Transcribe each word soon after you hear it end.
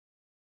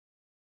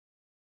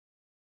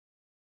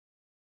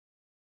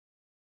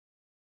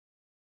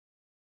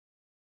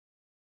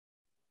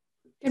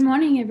Good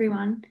morning,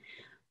 everyone.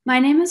 My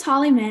name is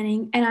Holly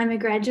Manning, and I'm a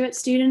graduate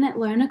student at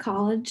Lerner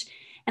College,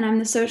 and I'm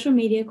the social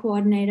media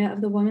coordinator of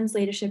the Women's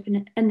Leadership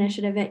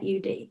Initiative at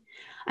UD.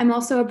 I'm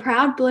also a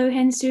proud Blue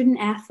Hen student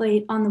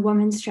athlete on the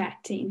women's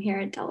track team here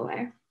at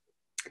Delaware.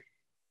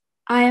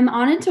 I am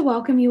honored to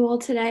welcome you all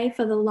today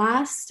for the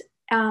last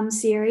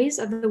series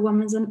of the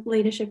Women's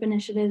Leadership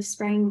Initiative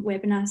Spring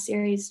Webinar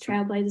Series,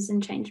 Trailblazers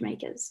and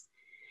Changemakers.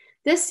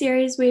 This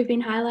series, we've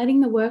been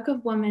highlighting the work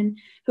of women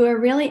who are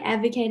really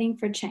advocating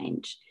for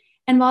change.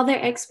 And while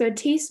their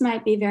expertise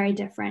might be very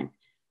different,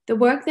 the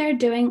work they're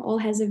doing all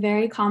has a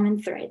very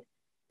common thread.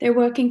 They're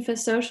working for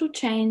social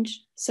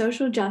change,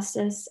 social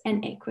justice,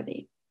 and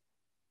equity.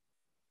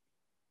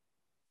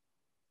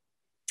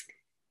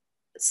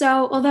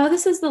 So, although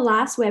this is the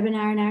last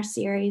webinar in our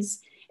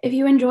series, if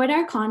you enjoyed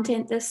our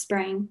content this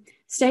spring,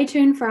 stay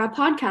tuned for our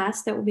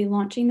podcast that will be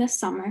launching this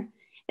summer.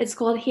 It's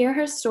called Hear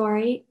Her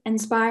Story,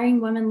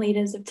 Inspiring Women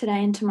Leaders of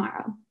Today and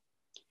Tomorrow.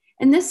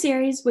 In this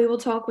series, we will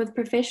talk with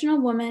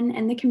professional women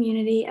in the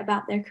community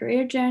about their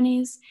career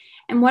journeys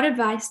and what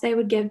advice they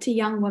would give to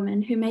young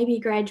women who may be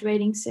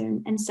graduating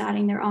soon and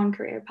starting their own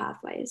career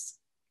pathways.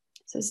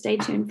 So stay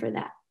tuned for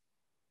that.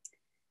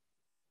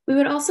 We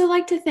would also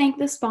like to thank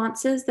the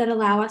sponsors that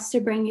allow us to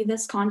bring you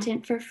this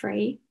content for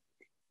free.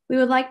 We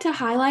would like to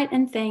highlight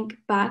and thank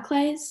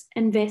Barclays,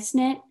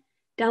 InvestNet,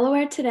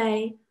 Delaware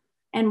Today,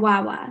 and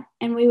Wawa.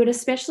 And we would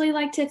especially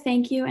like to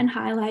thank you and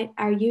highlight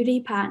our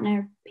UD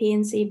partner,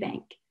 PNC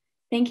Bank.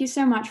 Thank you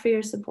so much for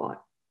your support.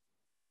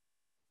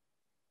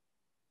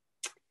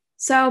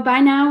 So by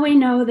now we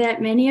know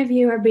that many of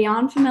you are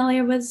beyond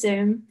familiar with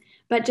Zoom,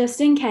 but just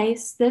in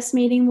case, this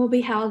meeting will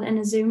be held in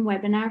a Zoom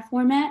webinar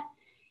format.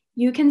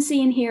 You can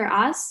see and hear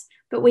us,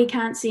 but we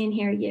can't see and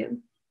hear you.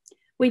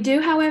 We do,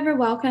 however,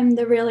 welcome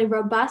the really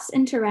robust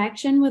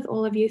interaction with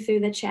all of you through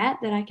the chat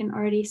that I can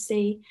already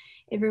see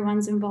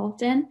everyone's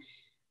involved in.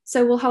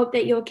 So we'll hope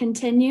that you'll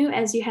continue,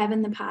 as you have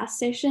in the past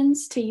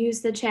sessions, to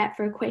use the chat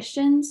for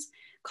questions,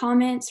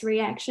 comments,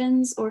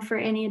 reactions, or for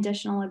any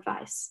additional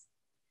advice.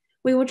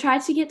 We will try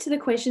to get to the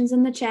questions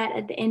in the chat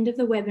at the end of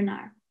the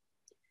webinar.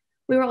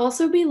 We will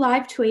also be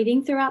live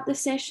tweeting throughout the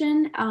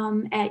session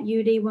at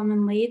UD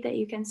Women Lead that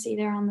you can see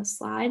there on the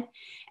slide.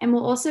 And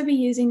we'll also be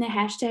using the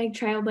hashtag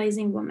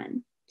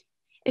TrailblazingWomen.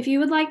 If you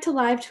would like to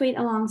live tweet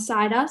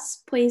alongside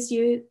us, please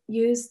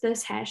use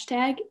this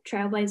hashtag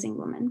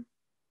TrailblazingWomen.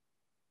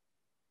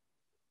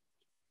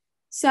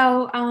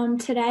 So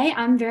today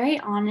I'm very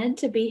honored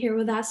to be here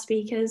with our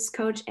speakers,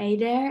 Coach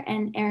Adair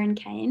and Erin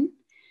Kane.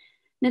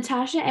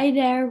 Natasha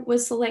Adair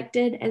was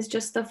selected as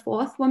just the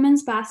 4th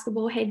women's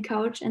basketball head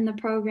coach in the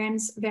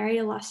program's very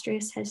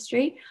illustrious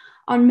history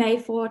on May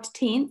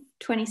 14th,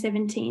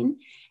 2017.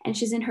 And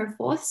she's in her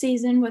 4th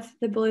season with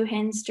the Blue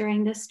Hens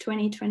during this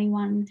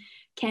 2021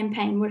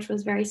 campaign, which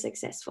was very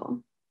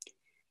successful.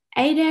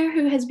 Adair,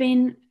 who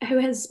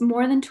has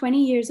more than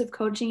 20 years of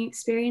coaching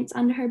experience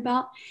under her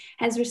belt,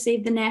 has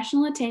received the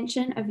national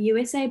attention of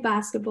USA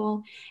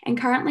Basketball and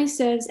currently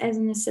serves as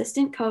an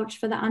assistant coach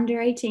for the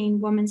under-18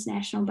 women's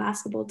national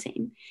basketball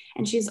team.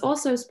 And she's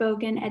also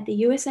spoken at the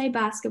USA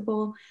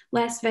Basketball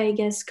Las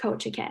Vegas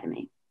Coach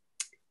Academy.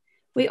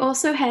 We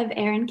also have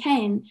Erin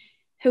Kane,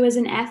 who is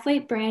an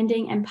athlete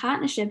branding and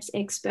partnerships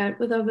expert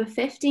with over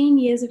 15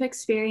 years of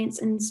experience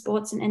in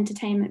sports and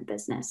entertainment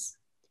business.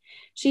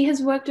 She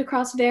has worked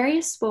across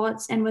various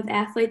sports and with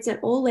athletes at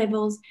all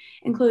levels,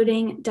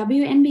 including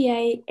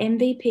WNBA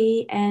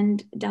MVP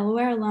and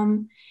Delaware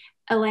alum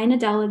Elena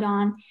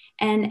Deladon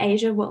and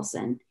Asia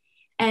Wilson,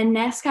 and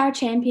NASCAR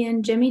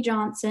champion Jimmy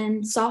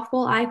Johnson,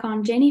 softball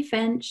icon Jenny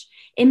Finch,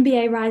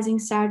 NBA rising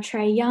star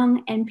Trae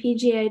Young, and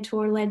PGA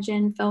Tour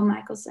legend Phil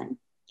Mickelson.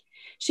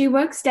 She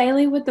works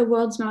daily with the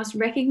world's most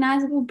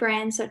recognizable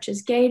brands such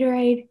as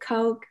Gatorade,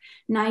 Coke,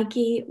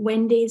 Nike,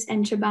 Wendy's,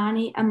 and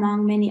Chobani,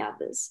 among many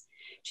others.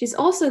 She's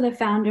also the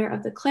founder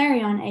of the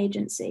Clarion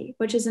Agency,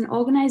 which is an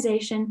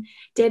organization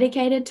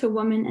dedicated to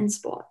women in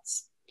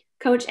sports.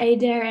 Coach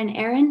Adair and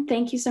Erin,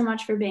 thank you so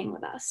much for being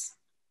with us.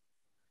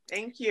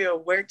 Thank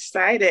you. We're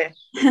excited.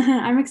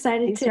 I'm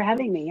excited Thanks too. for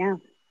having me.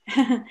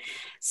 Yeah.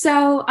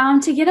 So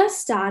to get us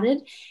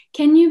started,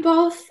 can you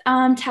both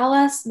tell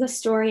us the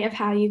story of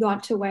how you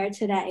got to where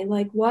today?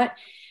 Like what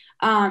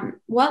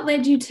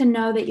led you to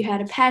know that you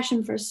had a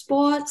passion for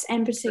sports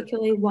and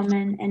particularly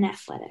women in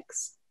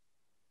athletics?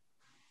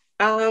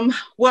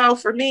 Well,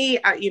 for me,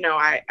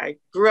 I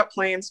grew up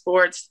playing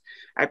sports.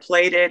 I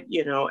played it,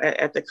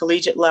 at the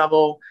collegiate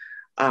level,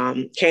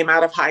 came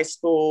out of high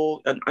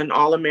school, an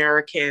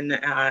All-American.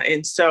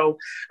 And so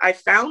I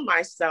found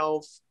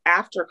myself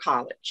after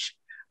college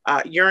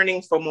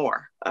yearning for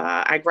more.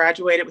 I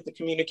graduated with a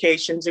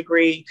communications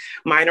degree,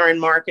 minor in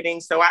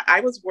marketing. So I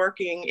was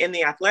working in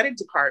the athletic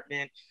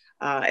department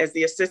as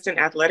the assistant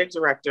athletic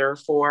director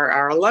for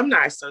our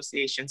alumni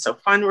association. So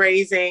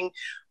fundraising,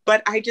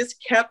 but I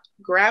just kept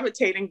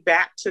gravitating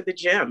back to the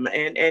gym.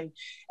 And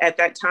at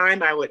that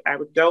time I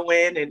would go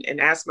in and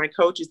ask my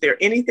coach, is there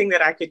anything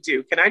that I could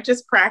do? Can I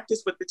just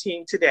practice with the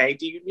team today?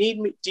 Do you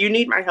need me? Do you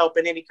need my help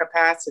in any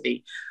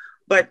capacity?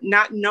 But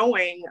not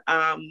knowing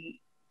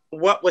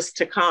what was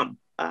to come.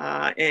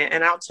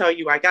 And I'll tell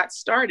you, I got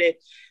started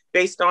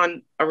based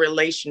on a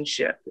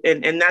relationship.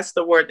 And that's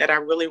the word that I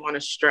really want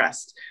to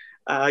stress.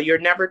 You're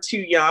never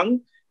too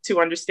young to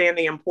understand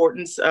the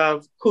importance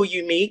of who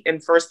you meet,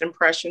 and first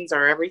impressions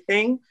are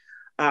everything.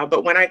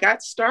 But when I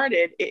got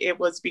started, it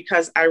was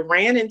because I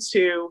ran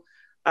into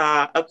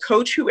a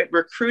coach who had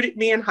recruited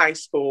me in high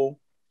school,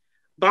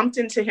 bumped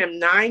into him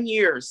 9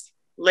 years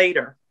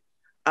later,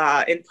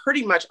 and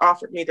pretty much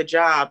offered me the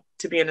job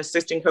to be an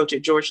assistant coach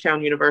at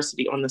Georgetown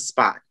University on the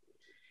spot.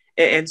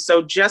 And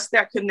so just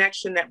that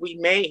connection that we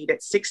made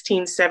at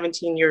 16,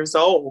 17 years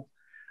old,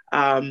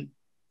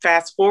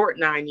 fast forward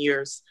 9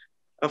 years,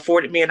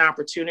 afforded me an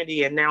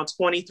opportunity. And now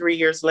 23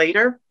 years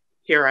later,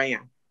 here I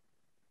am.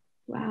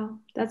 Wow,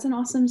 that's an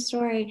awesome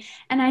story.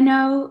 And I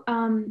know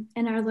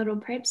in our little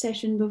prep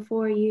session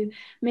before, you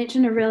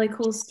mentioned a really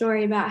cool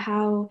story about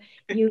how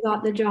you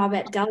got the job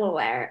at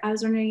Delaware. I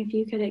was wondering if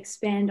you could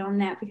expand on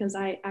that, because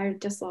I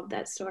just love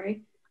that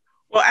story.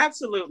 Well,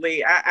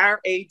 absolutely. Our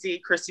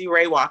AD, Chrissy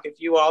Raywalk, if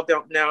you all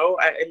don't know,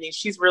 I mean,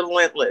 she's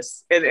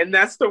relentless. And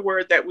that's the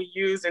word that we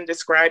use in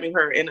describing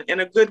her in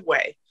a good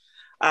way.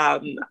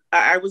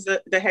 I was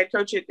the head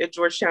coach at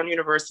Georgetown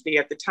University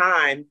at the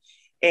time,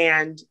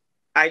 and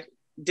I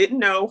didn't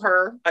know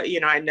her.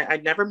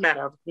 I'd never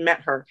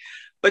met her,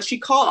 but she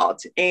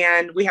called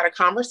and we had a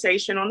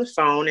conversation on the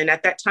phone. And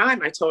at that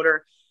time, I told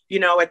her,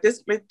 at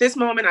this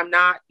moment, I'm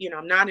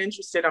not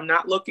interested. I'm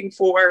not looking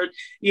forward,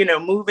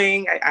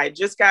 moving. I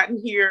just gotten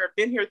here. I've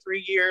been here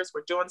 3 years.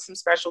 We're doing some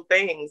special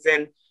things.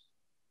 And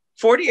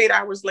 48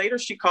 hours later,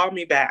 she called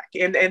me back.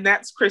 And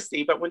that's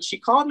Christy. But when she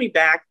called me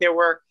back,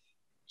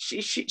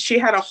 she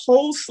had a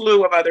whole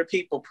slew of other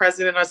people,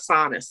 President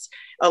Asanis,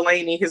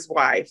 Elaney, his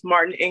wife,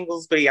 Martin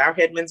Inglesby, our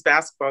head men's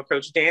basketball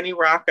coach, Danny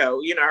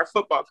Rocco, our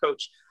football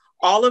coach.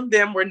 All of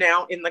them were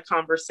now in the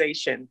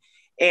conversation.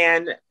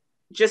 And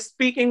just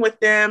speaking with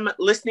them,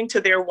 listening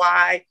to their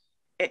why.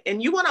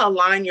 And you want to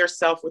align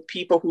yourself with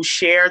people who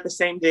share the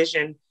same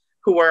vision,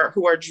 who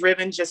are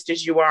driven just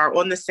as you are,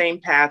 on the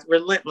same path,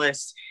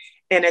 relentless.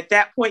 And at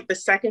that point, the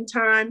second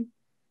time,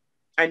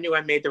 I knew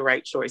I made the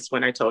right choice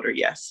when I told her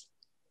yes.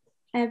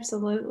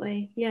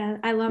 Absolutely. Yeah.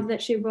 I love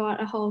that she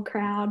brought a whole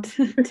crowd.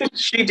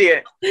 She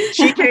did.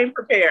 She came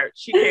prepared.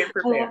 I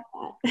love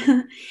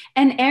that.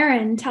 And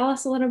Erin, tell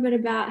us a little bit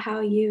about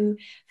how you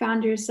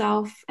found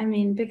yourself. I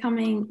mean,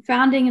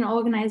 founding an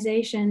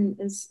organization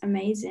is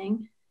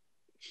amazing.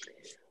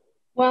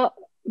 Well,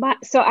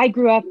 so I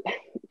grew up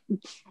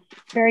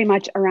very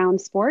much around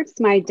sports.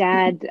 My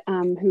dad,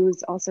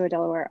 who's also a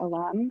Delaware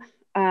alum,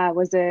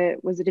 was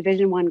a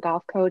Division I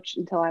golf coach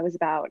until I was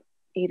about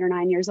 8 or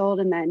 9 years old,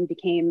 and then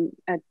became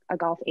a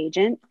golf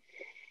agent.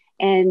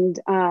 And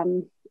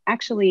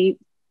actually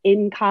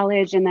in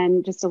college, and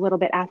then just a little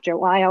bit after,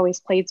 while I always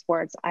played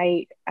sports,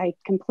 I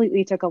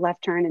completely took a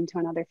left turn into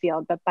another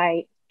field, but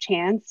by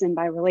chance and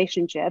by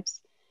relationships,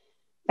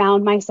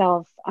 found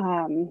myself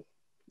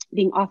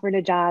being offered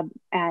a job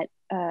at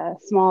a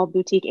small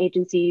boutique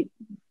agency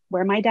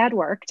where my dad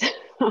worked.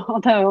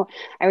 Although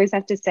I always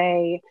have to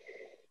say,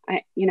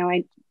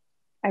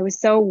 I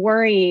was so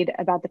worried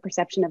about the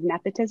perception of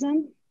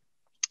nepotism,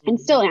 and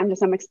still am to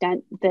some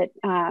extent, that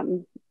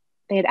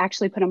they had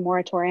actually put a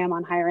moratorium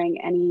on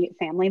hiring any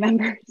family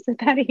members at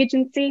that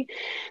agency,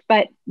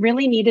 but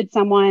really needed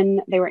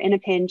someone. They were in a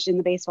pinch in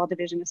the baseball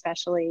division,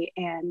 especially.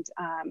 And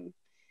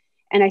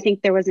I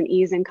think there was an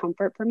ease and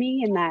comfort for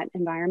me in that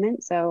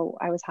environment. So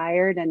I was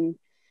hired, and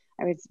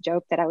I always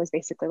joke that I was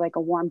basically like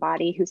a warm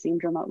body who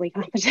seemed remotely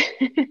competent,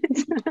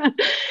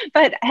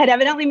 but had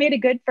evidently made a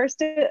good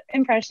first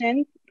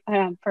impression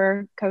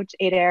for Coach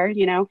Adair,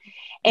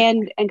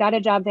 and got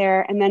a job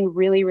there. And then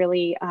really,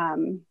 really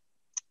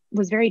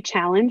was very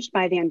challenged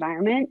by the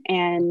environment,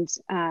 and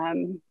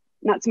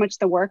not so much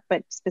the work,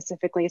 but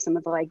specifically some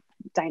of the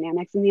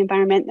dynamics in the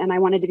environment. And I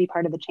wanted to be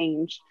part of the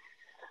change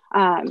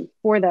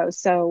for those.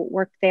 So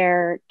worked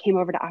there, came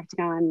over to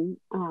Octagon,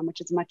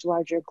 which is a much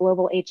larger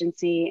global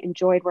agency,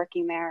 enjoyed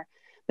working there.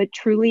 But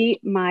truly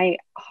my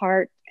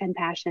heart and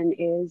passion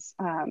is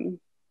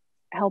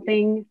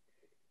helping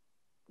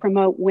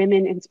promote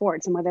women in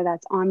sports. And whether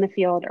that's on the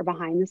field or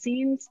behind the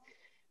scenes,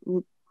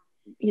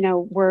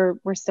 we're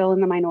still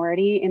in the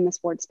minority in the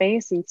sports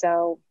space. And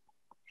so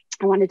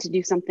I wanted to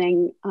do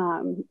something,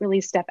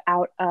 really step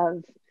out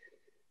of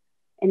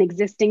an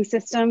existing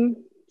system,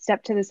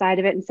 step to the side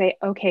of it and say,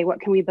 okay,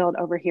 what can we build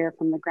over here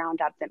from the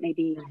ground up that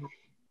maybe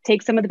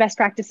take some of the best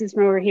practices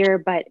from over here,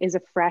 but is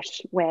a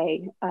fresh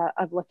way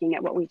of looking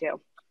at what we do.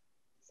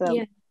 So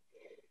yeah.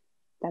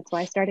 That's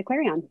why I started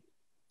Clarion.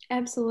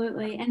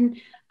 Absolutely.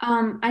 And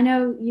I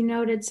know you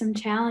noted some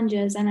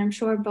challenges, and I'm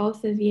sure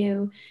both of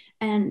you,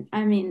 and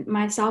I mean,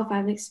 myself,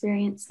 I've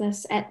experienced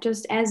this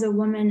just as a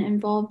woman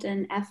involved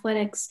in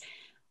athletics.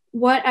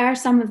 What are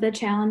some of the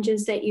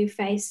challenges that you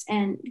face,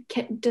 and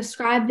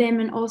describe them,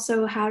 and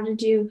also how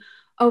did you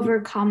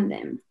overcome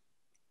them?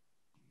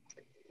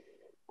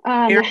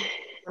 Erin,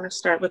 I want to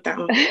start with that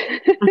one.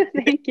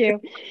 Thank you.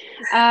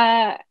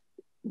 I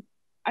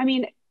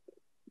mean,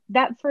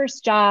 that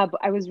first job,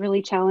 I was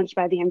really challenged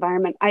by the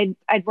environment.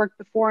 I'd worked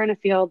before in a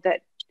field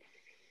that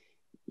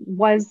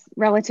was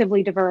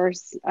relatively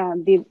diverse.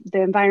 The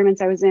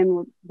environments I was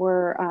in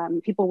were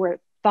people were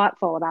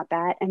thoughtful about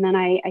that. And then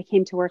I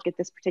came to work at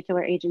this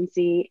particular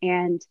agency,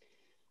 and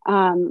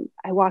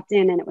I walked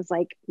in, and it was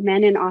like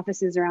men in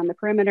offices around the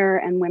perimeter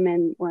and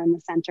women were in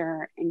the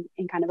center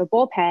in kind of a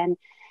bullpen.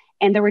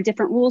 And there were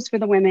different rules for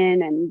the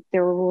women, and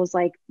there were rules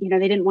like, you know,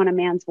 they didn't want a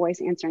man's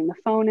voice answering the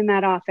phone in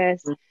that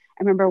office. I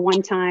remember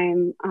one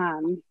time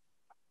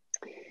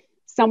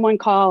someone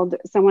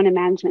in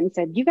management and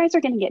said, "You guys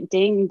are going to get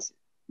dinged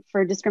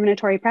for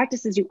discriminatory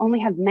practices. You only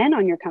have men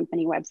on your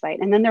company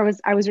website." And then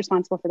I was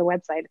responsible for the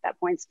website at that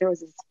point. So there was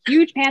this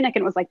huge panic,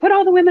 and it was like, put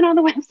all the women on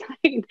the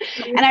website.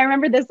 And I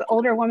remember this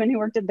older woman who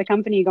worked at the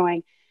company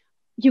going,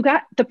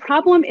 the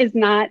problem is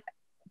not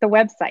the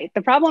website.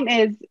 The problem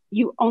is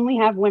you only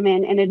have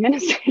women in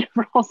administrative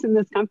roles in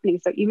this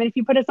company. So even if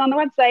you put us on the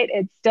website,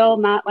 it's still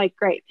not like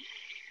great.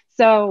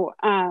 So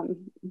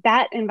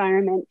that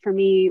environment for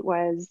me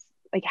was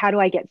like, how do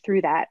I get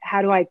through that?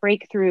 How do I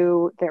break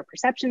through their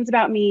perceptions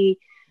about me?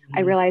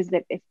 I realized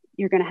that if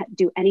you're going to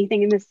do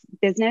anything in this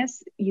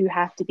business, you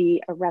have to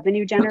be a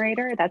revenue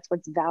generator. That's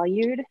what's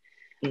valued.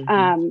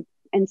 And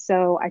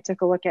so I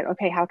took a look at,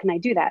 okay, how can I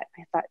do that?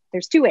 I thought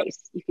there's two ways.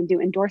 You can do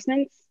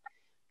endorsements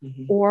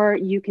or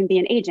you can be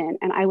an agent.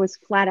 And I was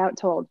flat out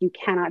told, you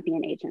cannot be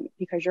an agent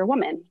because you're a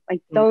woman.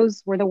 Like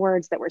those were the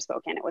words that were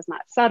spoken. It was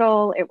not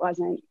subtle. It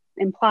wasn't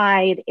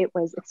implied. It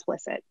was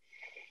explicit.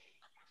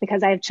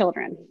 Because I have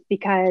children.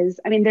 Because,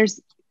 I mean, there's,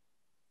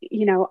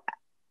 you know,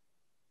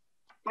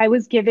 I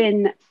was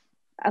given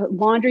a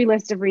laundry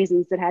list of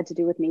reasons that had to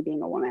do with me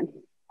being a woman.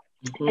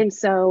 And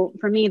so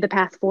for me, the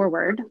path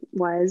forward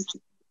was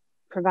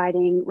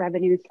providing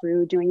revenue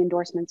through doing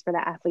endorsements for the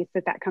athletes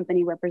that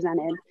company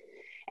represented.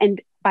 And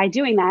by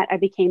doing that, I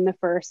became the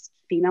first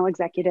female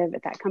executive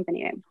at that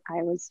company.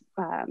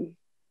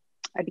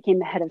 I became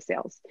the head of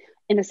sales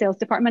in a sales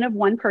department of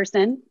one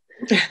person,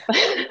 but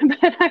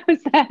I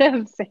was the head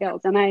of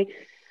sales, and I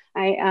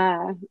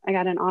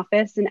got an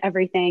office and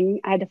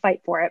everything. I had to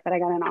fight for it, but I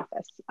got an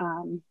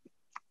office.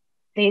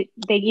 They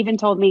even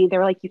told me, they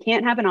were like, you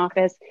can't have an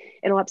office.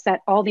 It'll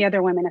upset all the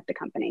other women at the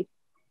company.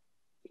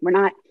 We're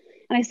not.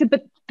 And I said,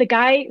 but the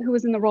guy who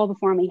was in the role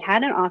before me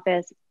had an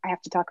office. I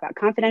have to talk about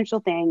confidential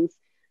things.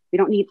 We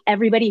don't need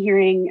everybody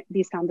hearing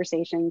these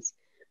conversations.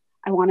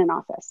 I want an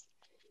office.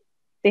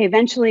 They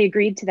eventually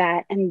agreed to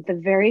that. And the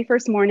very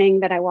first morning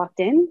that I walked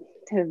in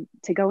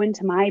to go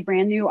into my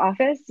brand new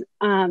office,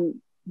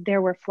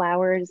 there were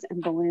flowers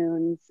and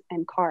balloons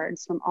and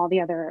cards from all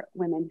the other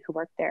women who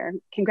worked there,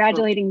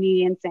 congratulating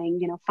me and saying,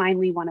 you know,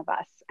 finally one of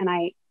us. And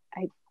I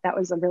that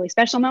was a really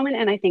special moment.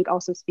 And I think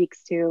also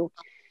speaks to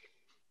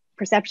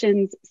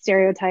perceptions,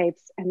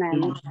 stereotypes, and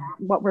then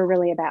what we're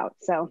really about.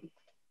 So.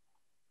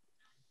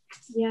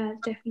 Yeah,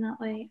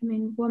 definitely. I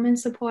mean, women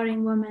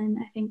supporting women.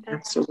 I think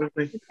that's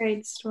Absolutely a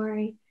great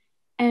story.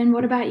 And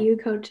what about you,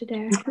 Coach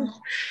Adair?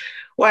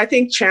 Well, I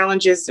think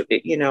challenges,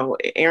 you know,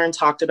 Erin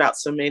talked about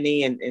so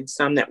many and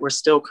some that we're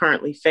still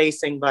currently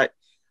facing. But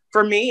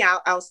for me,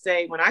 I'll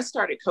say when I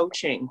started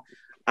coaching,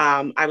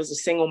 I was a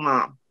single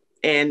mom,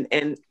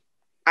 and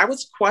I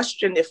was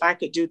questioned if I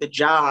could do the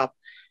job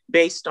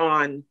based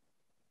on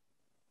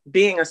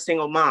being a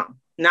single mom,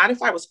 not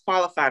if I was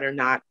qualified or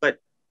not, but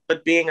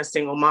being a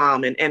single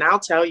mom. And I'll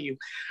tell you,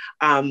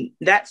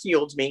 that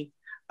fueled me.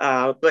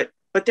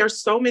 But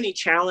there's so many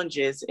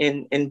challenges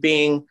in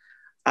being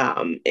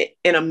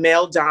in a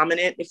male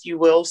dominant, if you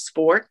will,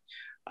 sport.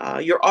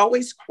 You're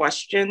always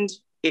questioned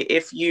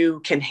if you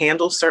can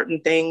handle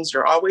certain things.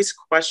 You're always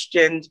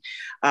questioned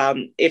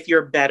if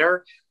you're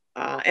better.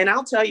 And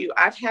I'll tell you,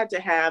 I've had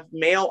to have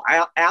male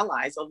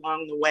allies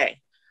along the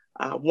way.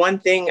 One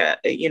thing,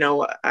 you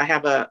know, I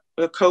have a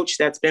coach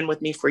that's been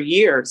with me for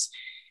years,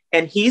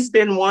 and he's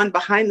been one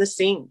behind the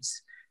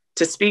scenes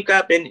to speak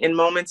up in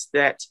moments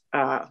that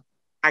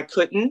I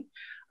couldn't,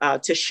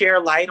 to share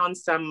light on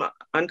some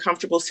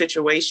uncomfortable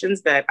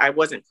situations that I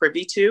wasn't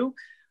privy to.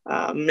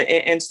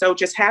 And so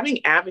just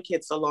having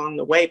advocates along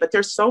the way, but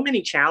there's so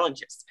many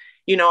challenges.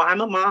 You know,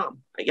 I'm a mom.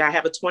 I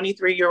have a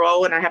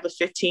 23-year-old and I have a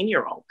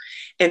 15-year-old.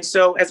 And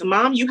so as a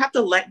mom, you have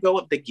to let go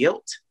of the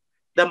guilt,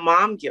 the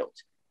mom guilt,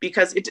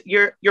 because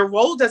your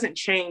role doesn't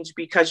change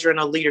because you're in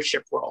a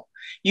leadership role.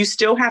 You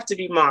still have to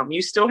be mom.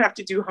 You still have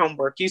to do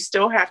homework. You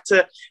still have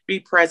to be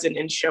present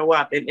and show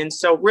up. And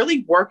so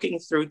really working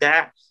through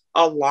that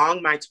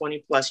along my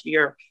 20 plus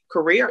year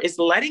career is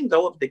letting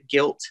go of the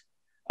guilt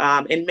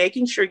and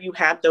making sure you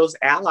have those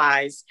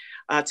allies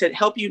to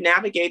help you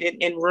navigate it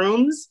in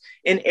rooms,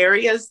 in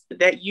areas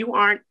that you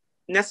aren't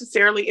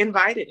necessarily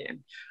invited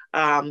in.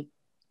 And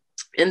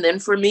then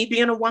for me,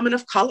 being a woman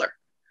of color,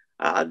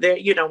 there,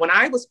 you know, when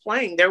I was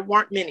playing, there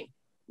weren't many.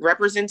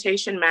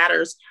 Representation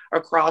matters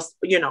across,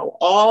 you know,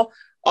 all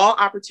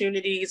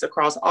opportunities,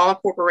 across all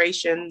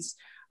corporations.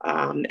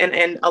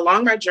 And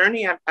along my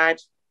journey, I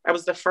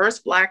was the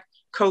first Black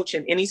coach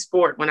in any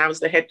sport when I was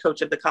the head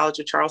coach of the College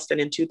of Charleston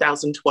in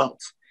 2012.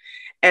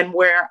 And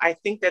where I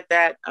think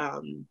that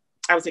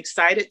I was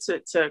excited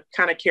to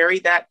kind of carry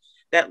that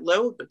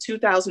load, but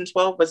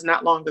 2012 was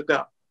not long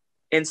ago.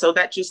 And so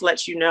that just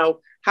lets you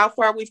know how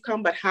far we've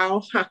come, but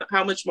how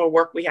much more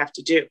work we have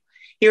to do.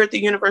 Here at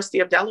the University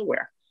of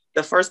Delaware,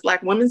 the first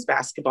Black women's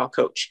basketball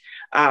coach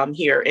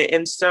here.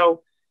 And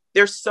so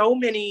there's so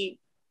many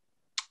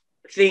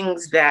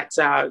things that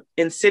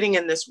in sitting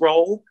in this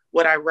role,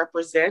 what I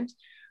represent,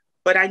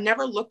 but I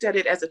never looked at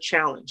it as a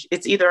challenge.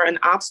 It's either an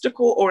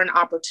obstacle or an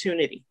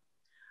opportunity.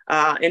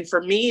 And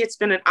for me, it's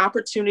been an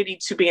opportunity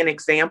to be an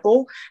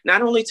example,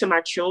 not only to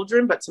my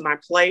children, but to my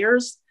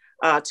players,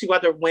 to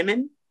other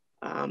women.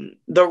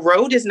 The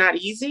road is not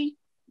easy,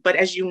 but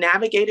as you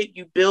navigate it,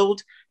 you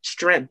build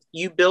strength,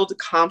 you build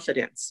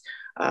confidence.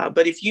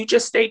 But if you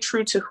just stay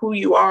true to who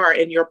you are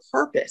and your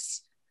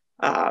purpose,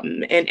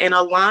 and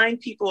align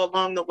people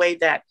along the way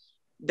that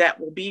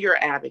will be your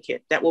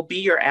advocate, that will be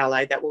your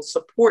ally, that will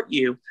support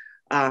you,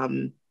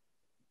 then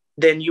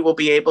you will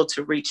be able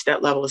to reach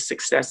that level of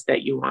success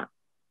that you want.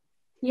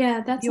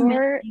 Yeah, that's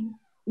amazing.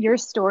 Your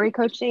story,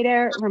 Coach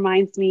Adair,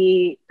 reminds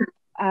me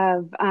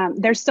of,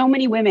 there's so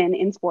many women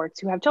in sports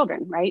who have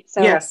children, right?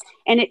 So, yes.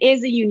 And it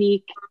is a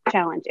unique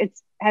challenge. It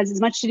has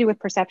as much to do with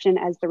perception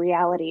as the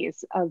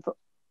realities of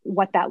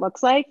what that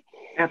looks like.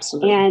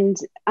 Absolutely. And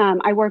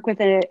I work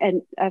with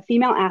a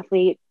female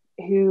athlete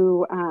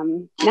who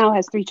now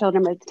has 3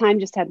 children, but at the time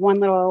just had one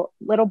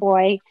little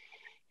boy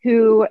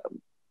who,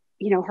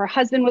 you know, her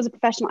husband was a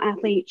professional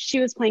athlete. She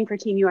was playing for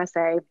Team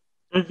USA.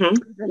 Mm-hmm.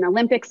 It was an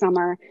Olympic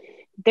summer.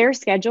 Their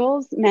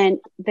schedules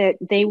meant that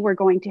they were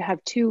going to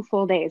have 2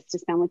 full days to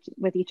spend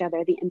with each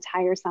other the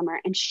entire summer.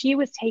 And she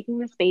was taking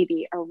this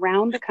baby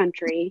around the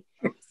country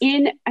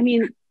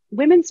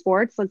women's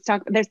sports,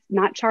 there's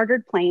not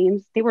chartered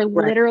planes. They were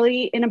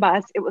literally in a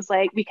bus. It was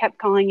like, we kept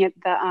calling it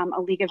A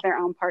League of Their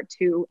Own Part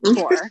 2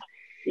 tour.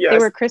 Yes. They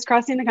were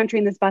crisscrossing the country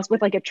in this bus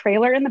with like a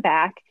trailer in the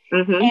back.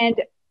 Mm-hmm.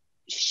 And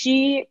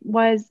she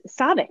was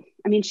sobbing.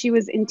 I mean, she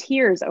was in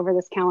tears over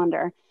this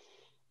calendar.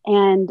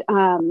 And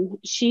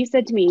she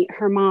said to me,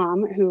 her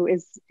mom, who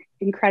is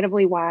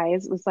incredibly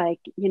wise, was like,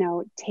 you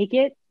know, take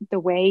it the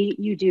way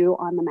you do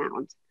on the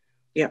mound.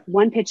 Yeah.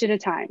 One pitch at a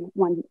time.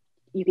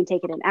 You can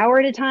take it an hour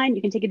at a time.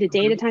 You can take it a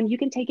day at a time. You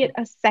can take it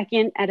a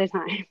second at a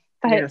time.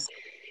 But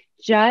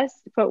just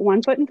put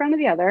one foot in front of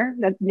the other.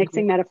 That's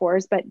mixing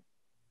metaphors, but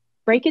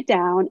break it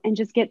down and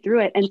just get through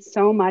it. And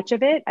so much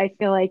of it, I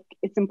feel like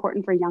it's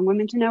important for young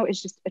women to know,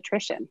 is just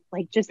attrition.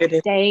 Like, just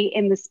stay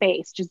in the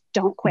space. Just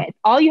don't quit.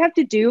 All you have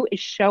to do is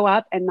show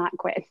up and not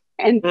quit.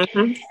 And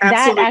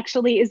that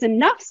actually is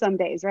enough some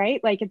days, right?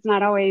 Like, it's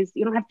not always,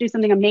 you don't have to do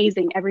something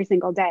amazing every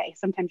single day.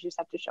 Sometimes you just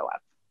have to show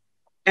up.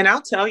 And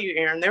I'll tell you,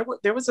 Erin,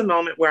 there was a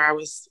moment where I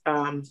was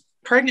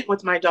pregnant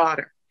with my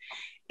daughter.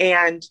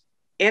 And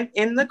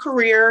in the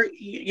career,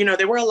 you know,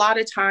 there were a lot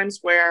of times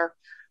where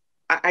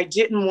I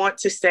didn't want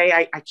to say,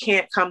 I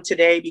can't come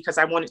today because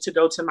I wanted to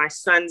go to my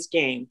son's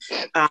game.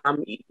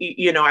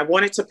 You know, I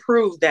wanted to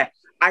prove that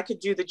I could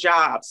do the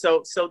job.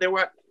 So there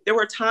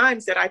were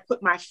times that I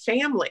put my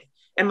family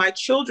and my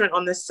children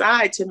on the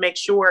side to make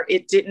sure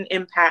it didn't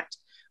impact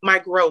my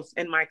growth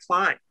and my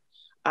climb.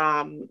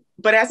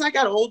 But as I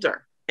got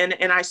older,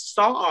 and I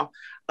saw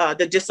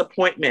the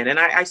disappointment, and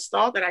I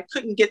saw that I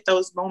couldn't get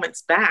those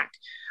moments back.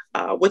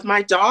 With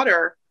my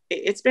daughter,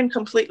 it's been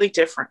completely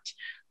different.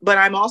 But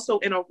I'm also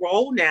in a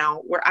role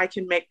now where I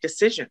can make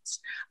decisions.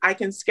 I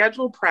can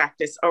schedule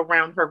practice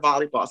around her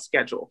volleyball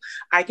schedule.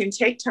 I can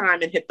take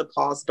time and hit the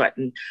pause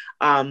button,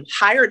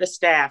 hire the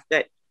staff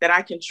that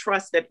I can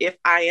trust that if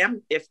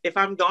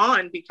I'm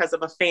gone because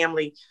of a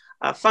family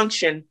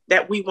function,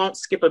 that we won't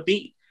skip a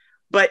beat.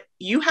 But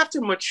you have to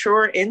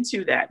mature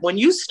into that. When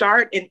you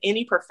start in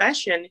any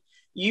profession,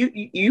 you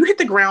hit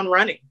the ground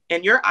running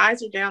and your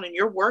eyes are down and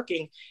you're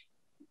working.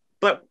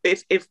 But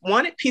if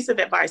one piece of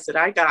advice that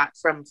I got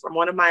from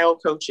one of my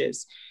old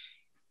coaches,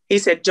 he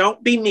said,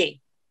 don't be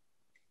me.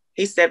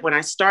 He said, when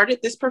I started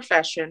this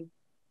profession,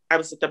 I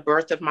was at the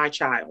birth of my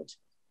child.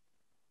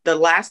 The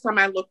last time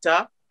I looked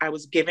up, I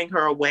was giving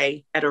her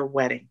away at her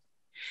wedding.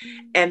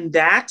 And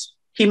that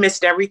he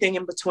missed everything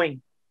in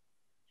between.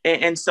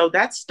 And so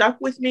that stuck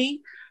with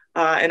me.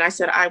 And I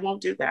said, I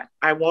won't do that.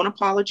 I won't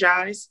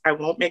apologize. I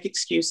won't make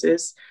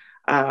excuses.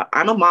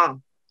 I'm a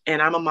mom,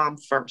 and I'm a mom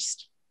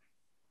first.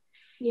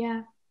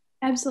 Yeah,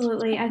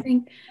 absolutely. I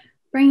think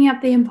bringing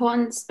up the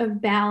importance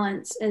of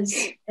balance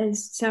is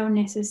so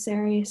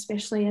necessary,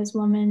 especially as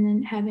women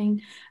and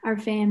having our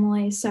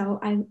family. So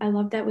I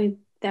love that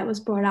that was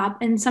brought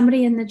up. And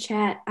somebody in the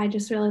chat, I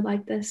just really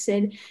like this,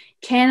 said,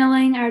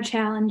 channeling our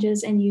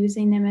challenges and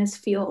using them as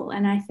fuel.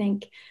 And I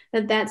think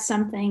that's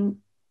something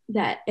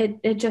that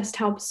it just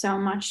helps so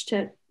much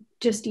to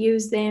just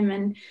use them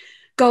and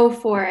go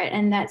for it.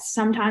 And that's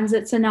sometimes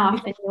it's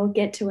enough and you'll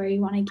get to where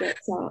you want to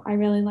get. So I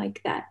really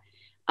like that.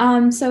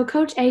 So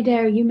Coach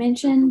Adair, you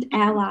mentioned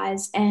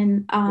allies,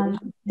 and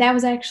that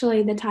was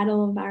actually the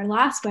title of our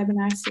last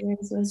webinar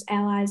series, was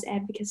Allies,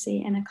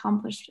 Advocacy, and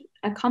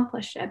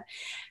Accomplishership.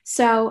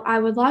 So I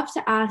would love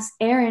to ask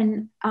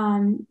Erin,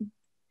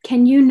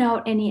 can you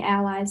note any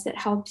allies that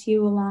helped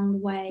you along the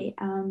way?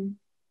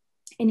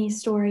 Any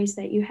stories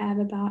that you have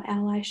about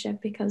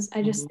allyship? Because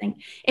I just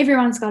think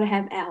everyone's got to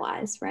have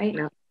allies, right?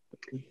 Yeah.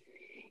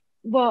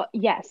 Well,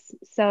 yes.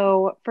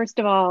 So first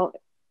of all,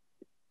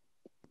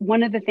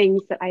 one of the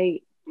things that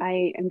I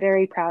am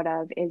very proud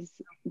of is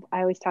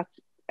I always talk.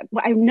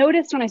 I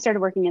noticed when I started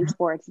working in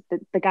sports that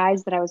the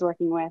guys that I was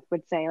working with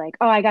would say like,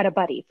 "Oh, I got a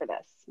buddy for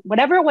this."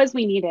 Whatever it was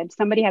we needed,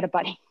 somebody had a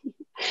buddy.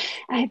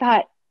 And I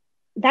thought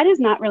that is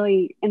not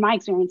really, in my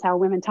experience, how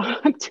women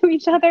talk to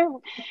each other.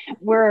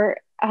 We're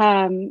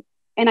and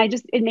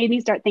it made me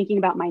start thinking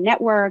about my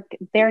network,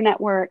 their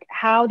network,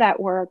 how that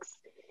works.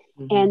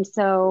 Mm-hmm. And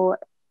so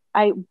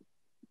I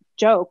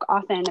joke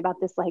often about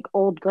this like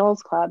old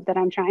girls club that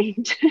I'm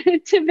trying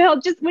to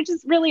build, just which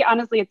is really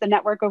honestly, it's a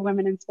network of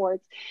women in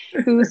sports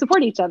who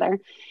support each other.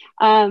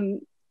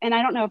 And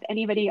I don't know if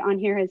anybody on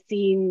here has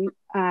seen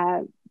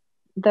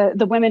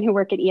the women who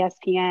work at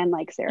ESPN,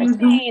 like Sarah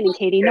Spain and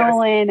Katie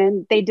Nolan,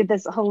 and they did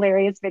this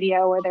hilarious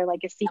video where they're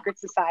like a secret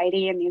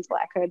society in these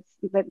Black hoods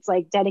that's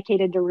like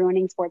dedicated to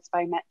ruining sports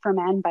for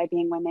men by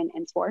being women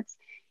in sports.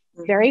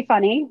 Very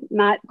funny,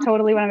 not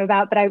totally what I'm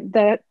about,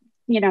 but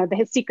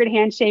the secret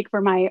handshake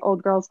for my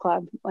old girls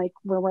club, like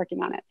we're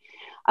working on it.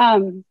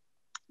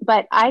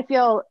 But I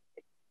feel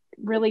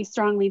really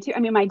strongly too. I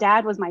mean, my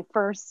dad was my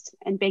first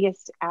and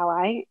biggest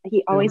ally.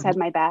 He always had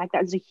my back.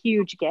 That was a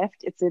huge gift.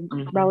 It's a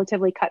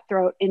relatively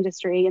cutthroat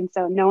industry. And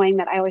so knowing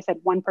that I always had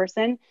one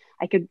person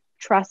I could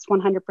trust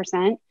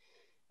 100%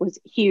 was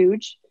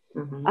huge.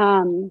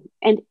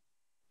 And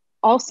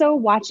also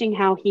watching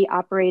how he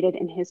operated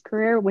in his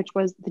career, which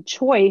was the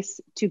choice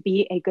to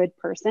be a good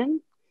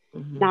person,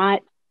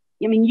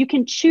 you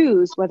can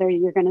choose whether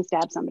you're going to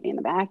stab somebody in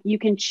the back. You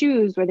can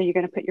choose whether you're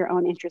going to put your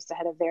own interests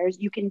ahead of theirs.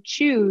 You can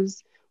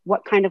choose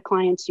what kind of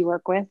clients you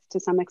work with to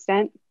some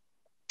extent.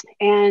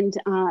 And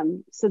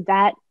so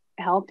that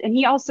helped. And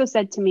he also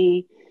said to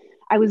me,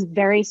 I was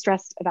very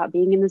stressed about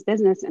being in this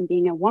business and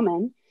being a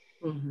woman,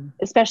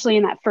 especially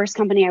in that first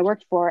company I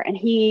worked for. And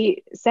he's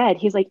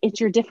like,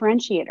 it's your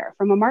differentiator.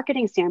 From a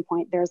marketing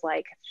standpoint, there's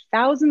like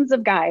thousands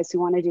of guys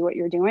who want to do what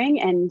you're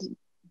doing, and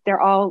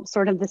they're all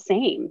sort of the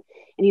same.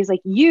 And he's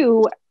like,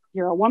 you're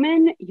a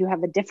woman, you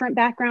have a different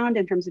background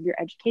in terms of your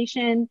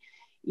education.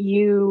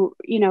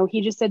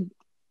 He just said,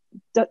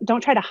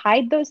 don't try to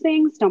hide those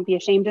things. Don't be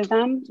ashamed of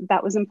them.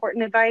 That was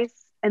important advice.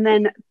 And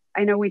then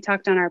I know we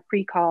talked on our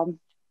pre-call.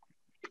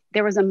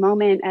 There was a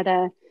moment at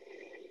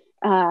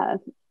a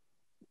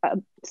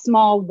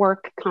small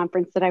work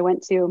conference that I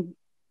went to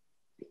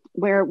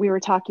where we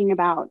were talking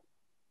about,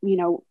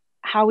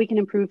 how we can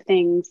improve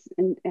things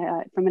and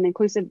from an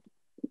inclusiveness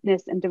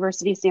and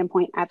diversity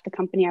standpoint at the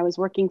company I was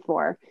working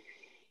for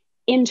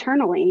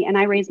internally. And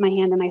I raised my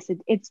hand and I said,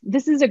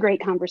 this is a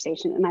great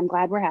conversation and I'm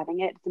glad we're having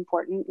it. It's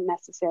important and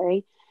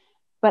necessary.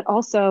 But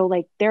also,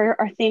 like, there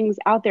are things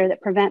out there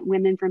that prevent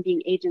women from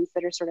being agents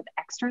that are sort of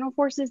external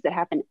forces that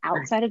happen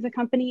outside of the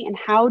company. And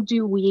how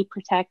do we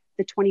protect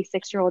the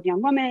 26-year-old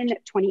young woman,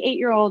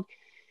 28-year-old?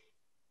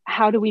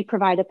 How do we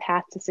provide a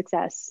path to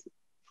success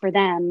for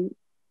them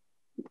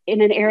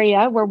in an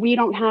area where we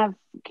don't have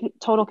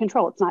total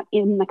control? It's not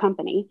in the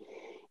company.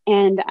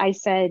 And I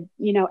said,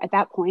 at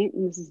that point,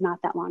 and this is not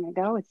that long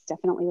ago, it's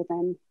definitely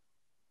within,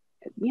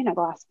 the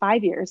last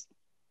 5 years,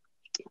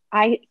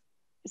 I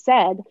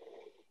said,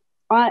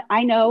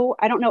 I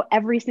don't know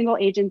every single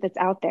agent that's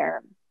out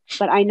there,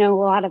 but I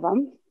know a lot of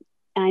them,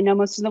 and I know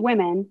most of the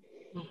women,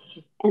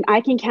 and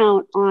I can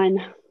count on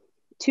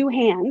two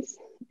hands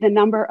the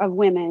number of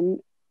women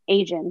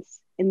agents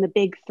in the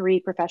big three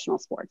professional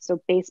sports.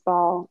 So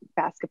baseball,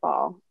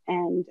 basketball,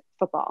 and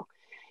football.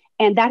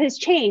 And that has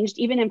changed.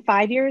 Even in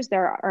 5 years,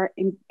 there are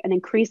an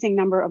increasing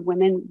number of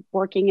women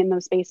working in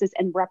those spaces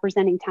and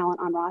representing talent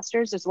on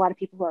rosters. There's a lot of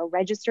people who are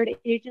registered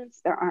agents.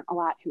 There aren't a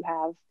lot who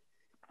have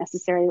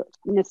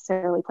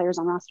necessarily players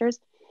on rosters.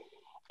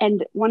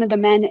 And one of the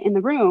men in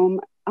the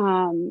room,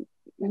 who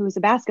was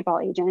a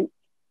basketball agent,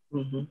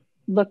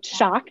 looked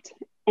shocked,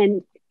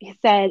 and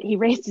he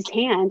raised his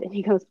hand and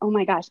he goes, "Oh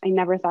my gosh, I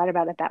never thought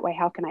about it that way.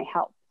 How can I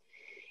help?"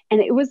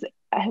 And it was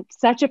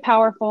such a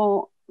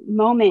powerful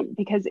moment,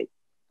 because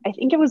I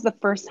think it was the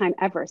first time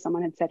ever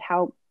someone had said,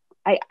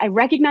 I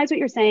recognize what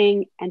you're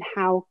saying, and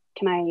how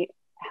can I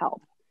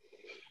help?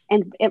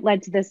 And it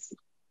led to this.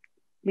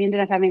 We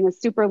ended up having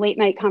this super late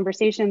night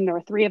conversation. There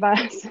were three of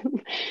us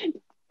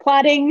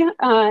plotting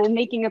and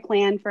making a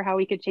plan for how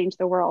we could change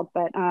the world.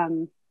 But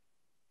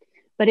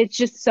it's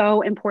just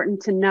so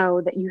important to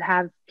know that you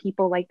have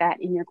people like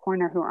that in your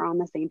corner who are on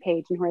the same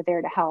page and who are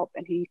there to help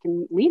and who you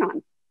can lean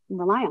on and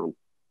rely on.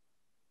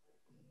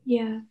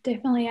 Yeah,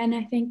 definitely. And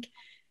I think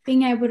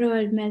being able to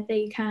admit that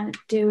you can't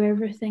do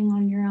everything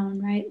on your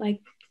own, right?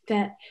 Like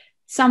that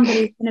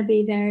somebody's going to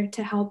be there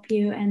to help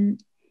you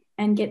and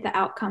get the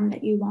outcome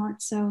that you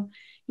want. So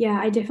yeah,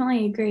 I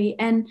definitely agree.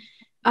 And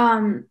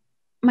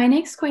my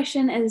next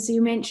question is,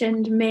 you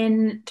mentioned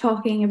men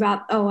talking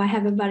about, oh, I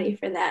have a buddy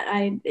for that.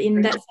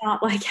 And that's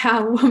not like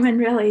how women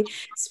really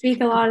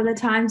speak a lot of the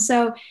time.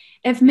 So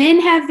if men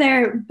have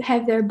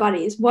their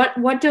buddies,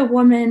 what do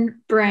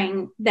women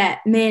bring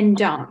that men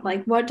don't?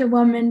 Like, what do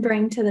women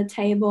bring to the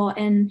table?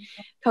 And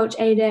Coach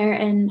Adair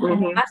in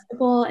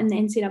basketball and the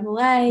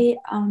NCAA,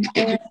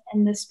 Erin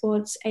in the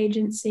sports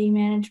agency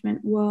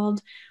management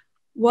world,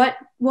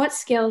 what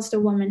skills do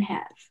women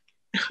have?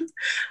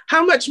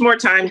 How much more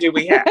time do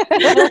we have?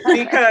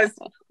 Because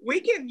we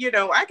can,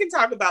 I can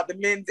talk about the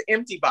men's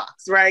empty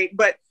box, right?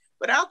 But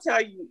I'll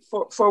tell you,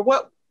 for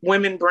what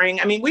women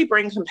bring, I mean, we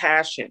bring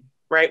compassion,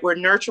 right? We're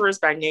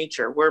nurturers by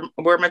nature.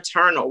 We're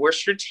maternal. We're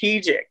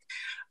strategic.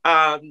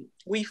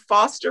 We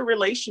foster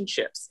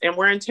relationships, and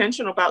we're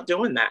intentional about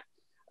doing that.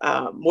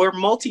 We're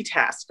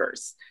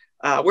multitaskers.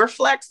 We're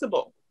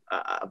flexible,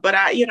 but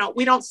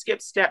we don't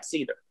skip steps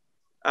either.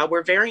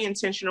 We're very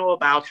intentional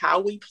about how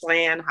we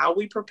plan, how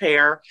we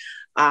prepare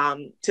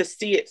to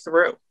see it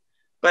through.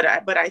 But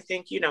I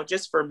think,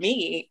 just for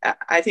me,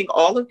 I think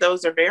all of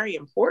those are very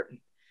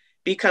important,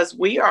 because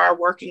we are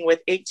working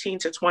with 18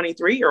 to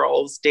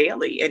 23-year-olds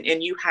daily.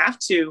 And you have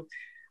to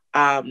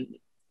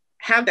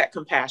have that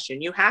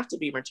compassion. You have to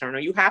be maternal.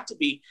 You have to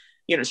be,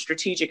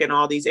 strategic in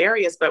all these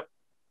areas. But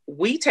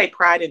we take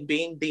pride in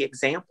being the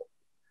example.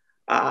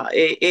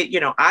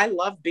 I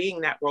love being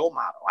that role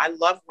model. I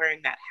love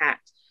wearing that hat.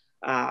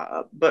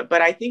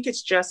 But I think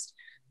it's just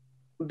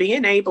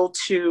being able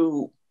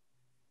to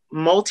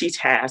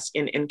multitask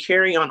and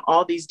carry on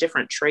all these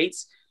different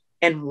traits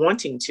and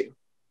wanting to.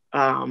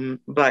 I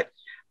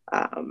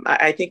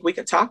think we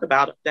could talk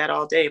about that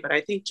all day, but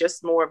I think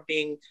just more of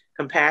being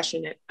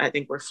compassionate. I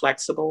think we're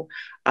flexible.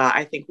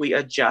 I think we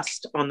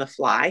adjust on the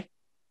fly.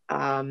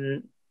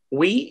 We're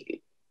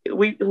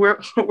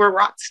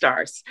rock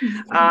stars,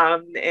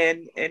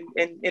 and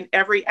in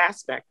every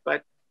aspect.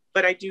 But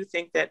I do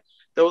think that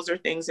those are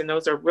things, and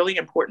those are really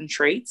important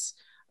traits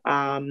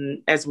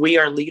as we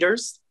are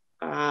leaders,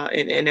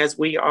 and as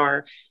we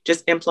are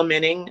just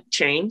implementing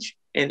change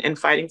and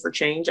fighting for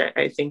change.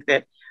 I think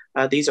that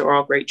these are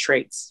all great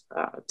traits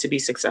to be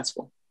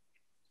successful.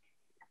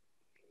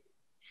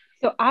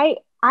 So I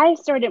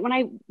started, when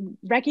I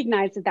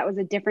recognized that was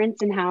a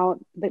difference in how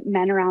the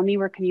men around me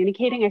were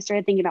communicating, I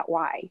started thinking about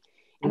why.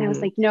 And I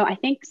was like, no, I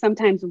think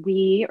sometimes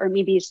we, or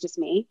maybe it's just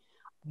me,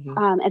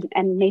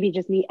 and maybe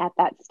just me at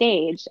that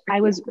stage,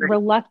 I was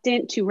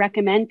reluctant to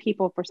recommend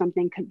people for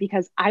something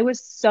because I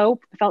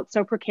felt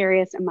so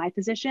precarious in my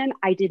position.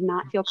 I did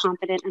not feel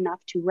confident enough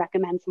to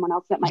recommend someone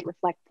else that might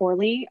reflect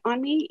poorly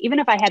on me, even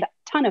if I had a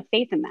ton of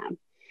faith in them.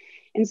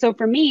 And so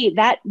for me,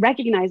 that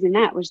recognizing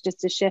that was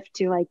just a shift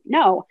to like,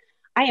 no,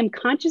 I am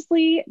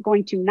consciously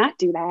going to not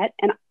do that.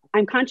 And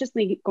I'm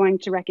consciously going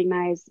to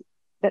recognize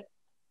that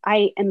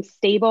I am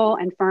stable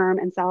and firm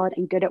and solid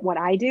and good at what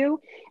I do.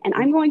 And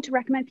I'm going to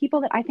recommend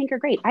people that I think are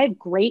great. I have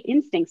great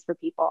instincts for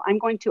people. I'm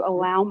going to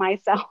allow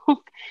myself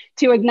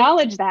to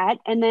acknowledge that.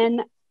 And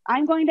then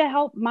I'm going to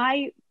help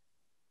my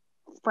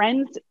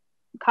friends,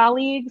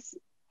 colleagues,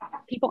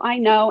 people I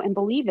know and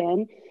believe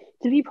in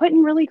to be put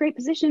in really great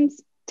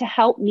positions to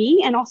help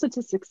me and also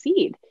to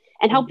succeed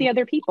and help the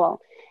other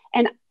people.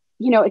 And,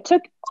 it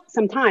took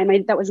some time.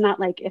 That was not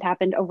like it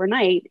happened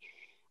overnight.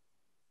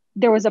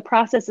 There was a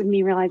process of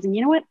me realizing,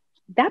 you know what,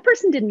 that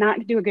person did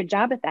not do a good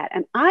job at that.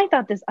 And I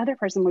thought this other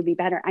person would be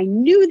better. I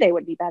knew they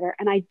would be better.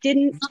 And I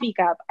didn't speak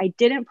up. I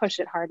didn't push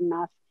it hard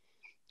enough.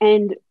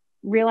 And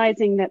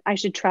realizing that I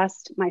should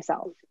trust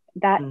myself.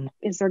 That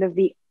is sort of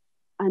the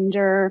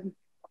underlining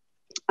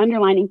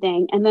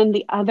thing. And then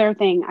the other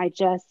thing I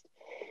just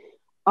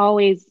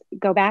always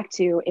go back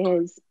to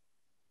is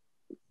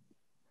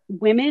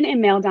women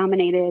in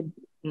male-dominated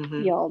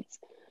fields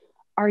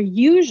are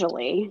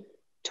usually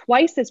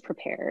twice as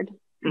prepared,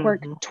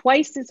 work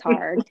twice as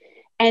hard,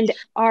 and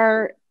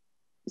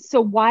so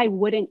why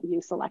wouldn't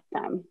you select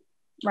them,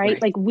 right?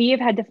 Like we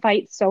have had to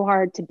fight so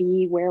hard to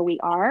be where we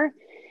are.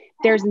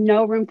 There's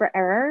no room for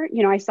error.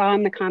 I saw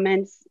in the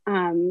comments,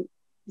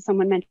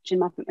 someone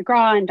mentioned Muffet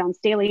McGraw and Dawn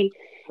Staley,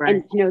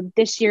 and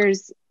this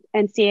year's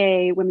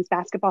NCAA women's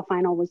basketball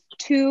final was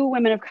 2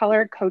 women of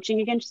color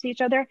coaching against each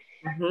other.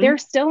 There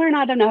still are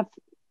not enough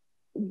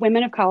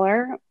women of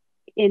color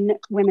in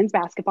women's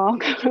basketball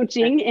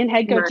coaching in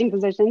head coaching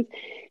positions.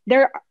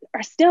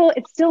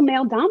 It's still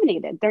male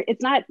dominated.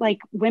 It's not like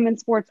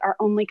women's sports are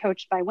only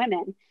coached by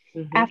women.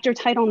 After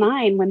Title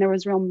IX, when there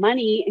was real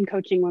money in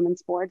coaching women's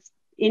sports,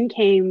 in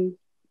came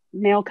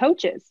male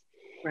coaches.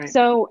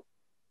 So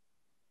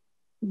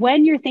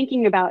when you're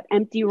thinking about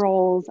empty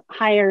roles,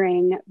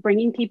 hiring,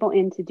 bringing people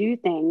in to do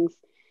things,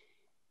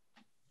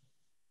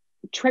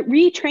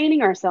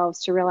 retraining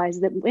ourselves to realize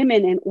that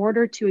women, in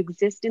order to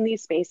exist in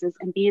these spaces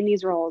and be in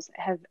these roles,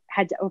 have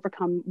had to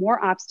overcome more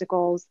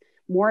obstacles,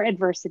 more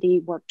adversity,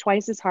 work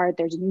twice as hard.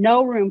 There's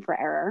no room for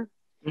error.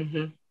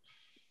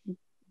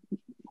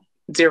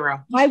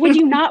 Zero. Why would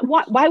you not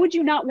want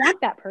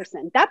that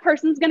person? That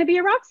person's going to be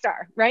a rock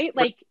star, right?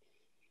 Like,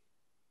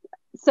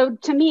 so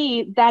to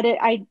me,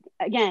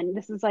 again,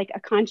 this is like a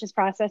conscious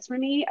process for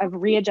me of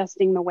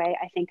readjusting the way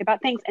I think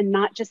about things and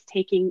not just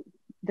taking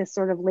this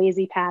sort of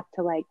lazy path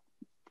to like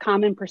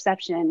common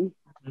perception,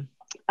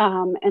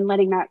 and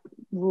letting that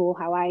rule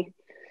how I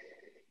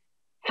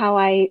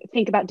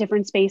think about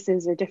different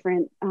spaces or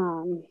different,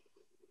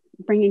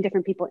 bringing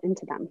different people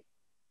into them.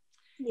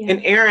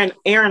 And Erin,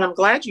 I'm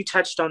glad you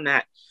touched on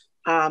that.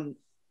 I'm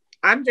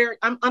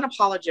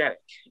unapologetic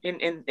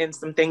in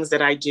some things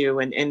that I do,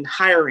 and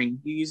hiring,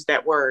 you use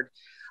that word.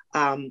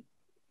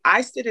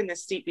 I sit in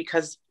this seat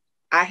because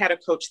I had a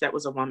coach that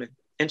was a woman,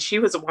 and she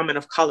was a woman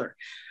of color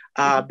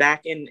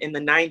back in the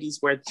 90s,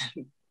 where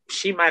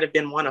she might have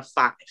been one of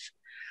five.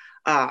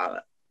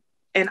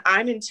 And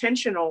I'm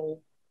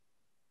intentional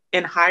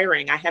in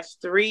hiring. I have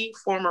 3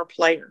 former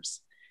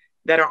players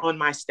that are on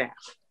my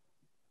staff.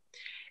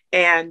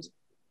 And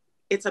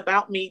it's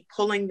about me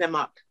pulling them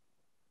up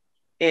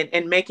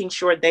and making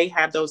sure they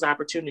have those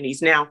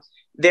opportunities. Now,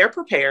 they're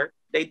prepared.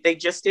 They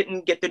just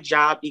didn't get the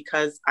job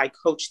because I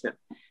coached them.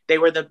 They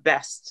were the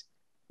best.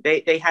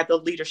 They had the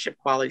leadership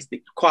qualities.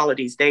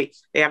 They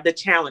have the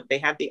talent. They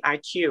have the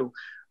IQ.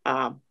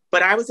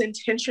 But I was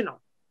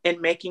intentional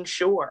in making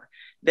sure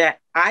that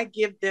I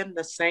give them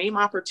the same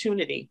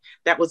opportunity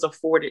that was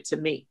afforded to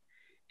me.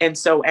 And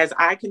so as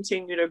I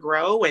continue to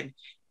grow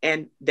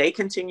and they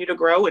continue to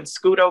grow and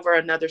scoot over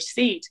another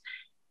seat,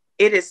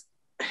 it is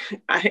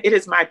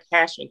my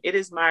passion. It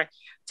is my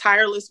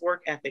tireless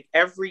work ethic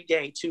every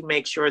day to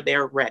make sure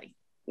they're ready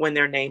when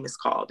their name is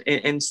called.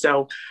 And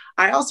so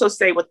I also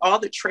say, with all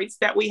the traits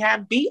that we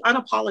have, be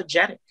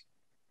unapologetic.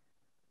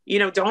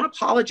 Don't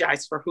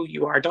apologize for who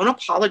you are. Don't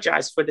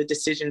apologize for the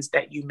decisions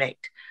that you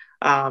make.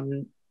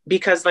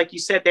 Because like you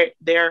said,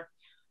 they're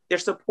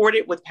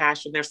supported with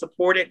passion. They're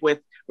supported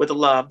with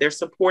love. They're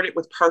supported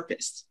with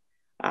purpose.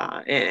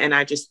 And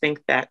I just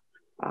think that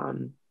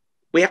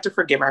we have to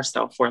forgive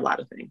ourselves for a lot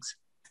of things.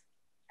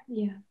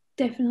 Yeah,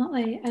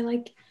 definitely. I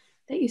like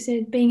that you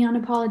said being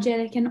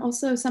unapologetic, and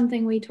also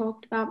something we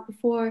talked about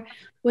before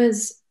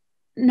was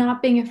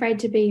not being afraid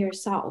to be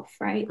yourself,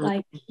 right? Mm-hmm.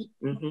 Like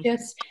Mm-hmm.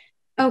 just,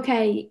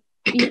 okay,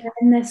 you're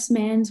in this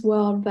man's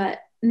world, but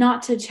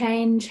not to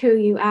change who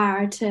you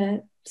are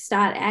to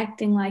start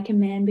acting like a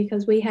man,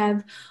 because we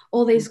have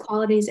all these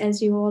qualities,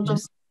 as you all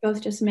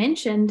both just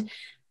mentioned,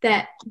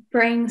 that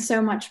bring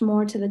so much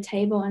more to the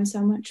table and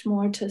so much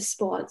more to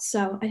sports.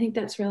 So I think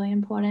that's really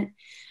important.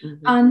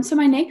 Mm-hmm. So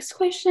my next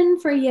question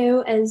for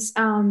you is,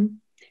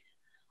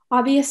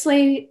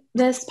 obviously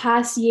this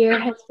past year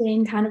has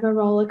been kind of a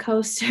roller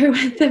coaster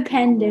with the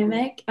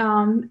pandemic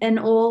in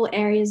all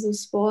areas of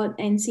sport,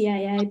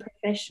 NCAA,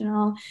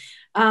 professional.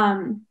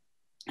 I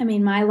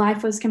mean, my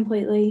life was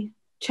completely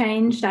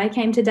changed. I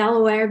came to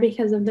Delaware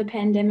because of the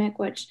pandemic,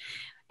 which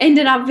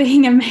ended up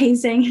being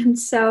amazing. And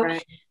so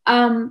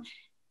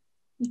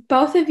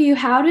both of you,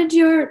 how did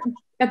your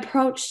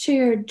approach to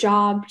your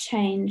job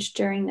change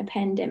during the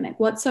pandemic?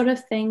 What sort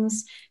of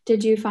things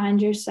did you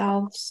find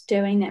yourselves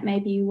doing that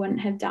maybe you wouldn't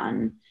have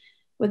done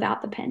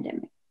without the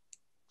pandemic?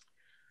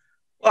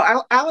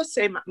 Well, I would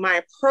say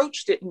my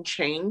approach didn't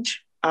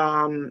change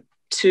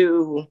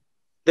to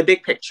the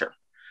big picture,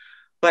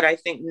 but I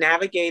think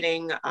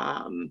navigating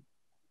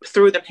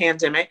through the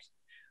pandemic,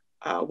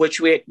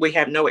 which we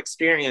have no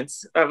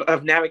experience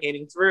of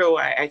navigating through,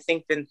 I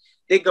think then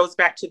it goes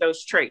back to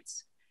those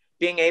traits.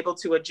 Being able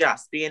to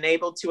adjust, being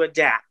able to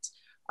adapt.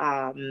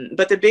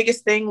 But the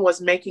biggest thing was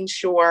making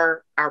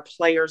sure our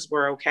players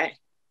were okay,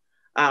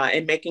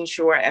 and making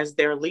sure as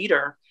their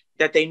leader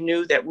that they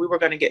knew that we were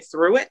going to get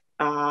through it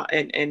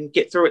and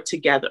get through it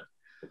together.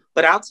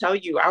 But I'll tell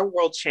you, our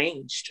world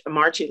changed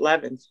March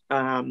 11th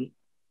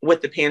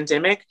with the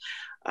pandemic,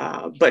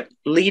 but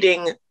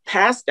leading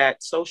past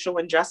that, social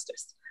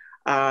injustice,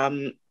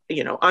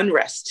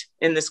 unrest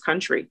in this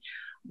country.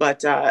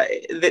 But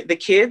the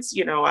kids,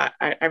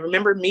 I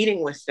remember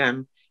meeting with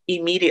them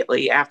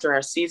immediately after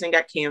our season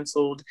got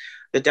canceled,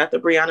 the death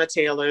of Breonna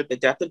Taylor, the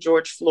death of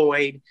George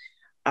Floyd.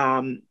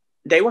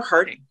 They were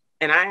hurting.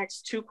 And I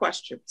asked 2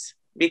 questions,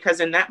 because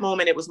in that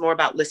moment, it was more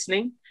about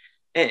listening.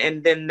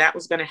 And then that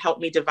was going to help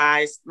me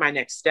devise my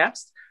next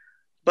steps.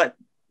 But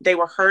they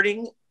were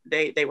hurting.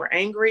 They were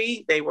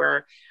angry. They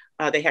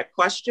had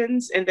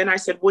questions. And then I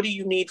said, what do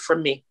you need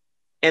from me?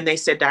 And they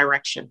said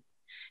direction.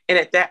 And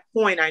at that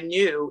point, I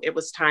knew it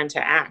was time to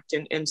act.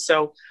 And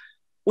so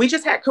we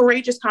just had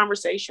courageous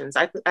conversations.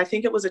 I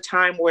think it was a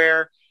time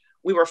where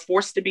we were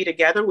forced to be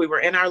together. We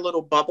were in our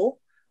little bubble.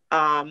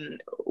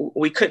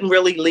 We couldn't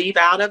really leave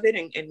out of it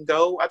and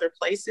go other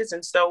places.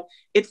 And so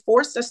it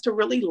forced us to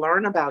really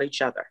learn about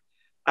each other,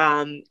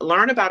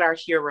 learn about our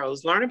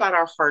heroes, learn about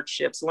our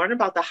hardships, learn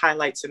about the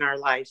highlights in our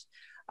life,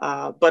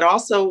 but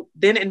also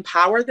then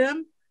empower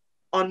them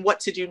on what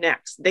to do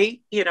next.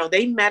 They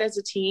met as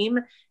a team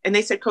and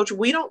they said, Coach,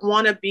 we don't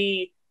want to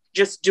be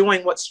just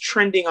doing what's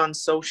trending on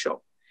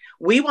social.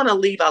 We want to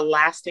leave a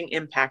lasting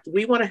impact.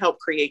 We want to help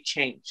create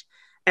change.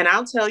 And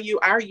I'll tell you,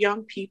 our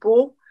young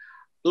people,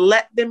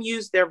 let them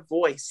use their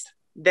voice.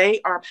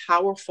 They are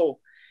powerful.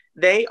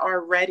 They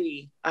are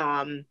ready.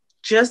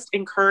 Just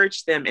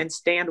encourage them and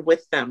stand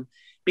with them,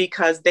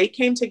 because they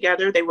came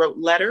together. They wrote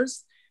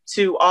letters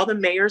to all the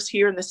mayors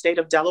here in the state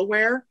of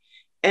Delaware.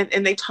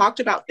 And they talked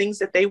about things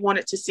that they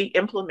wanted to see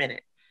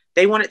implemented.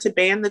 They wanted to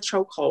ban the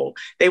chokehold.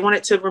 They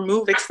wanted to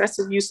remove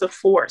excessive use of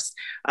force.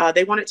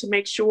 They wanted to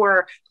make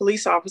sure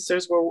police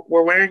officers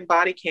were wearing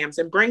body cams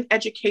and bring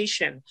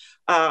education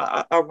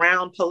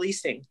around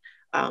policing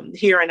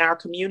here in our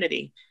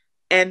community.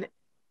 And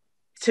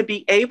to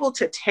be able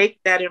to take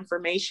that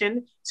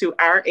information to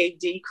our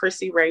AD,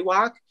 Chrissy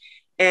Raywalk,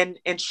 and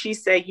she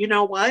said, you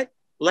know what?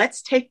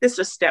 Let's take this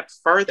a step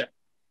further.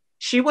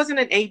 She wasn't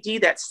an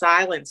AD that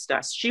silenced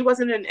us. She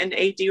wasn't an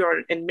AD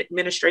or an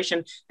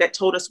administration that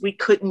told us we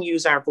couldn't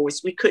use our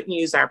voice, we couldn't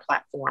use our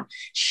platform.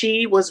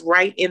 She was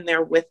right in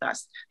there with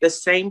us, the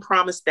same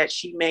promise that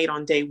she made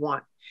on day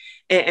one.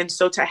 And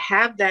so to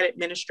have that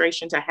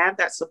administration, to have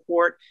that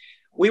support,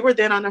 we were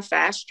then on a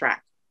fast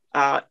track.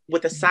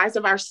 With the size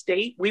of our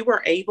state, we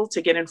were able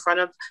to get in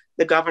front of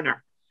the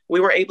governor. We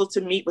were able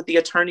to meet with the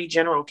Attorney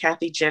General,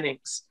 Kathy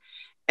Jennings.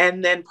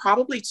 And then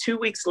probably 2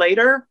 weeks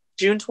later,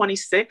 June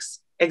 26th,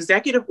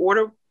 Executive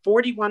Order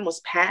 41 was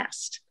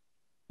passed,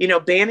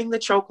 banning the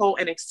chokehold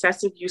and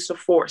excessive use of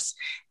force.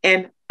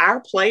 And our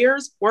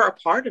players were a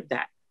part of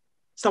that.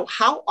 So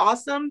how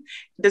awesome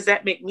does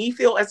that make me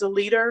feel as a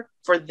leader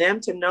for them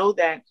to know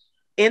that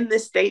in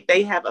this state,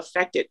 they have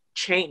affected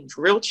change,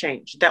 real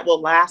change that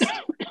will last,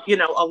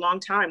 a long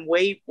time,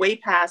 way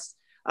past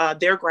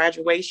their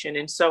graduation.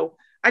 And so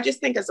I just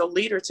think as a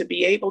leader to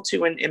be able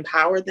to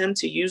empower them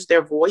to use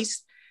their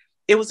voice,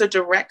 it was a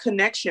direct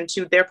connection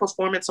to their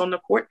performance on the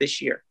court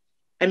this year.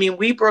 I mean,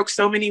 we broke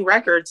so many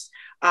records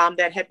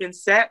that had been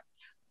set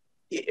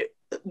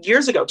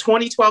years ago,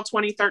 2012,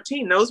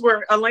 2013. Those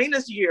were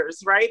Elena's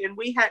years, right? And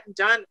we hadn't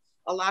done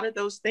a lot of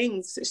those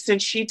things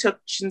since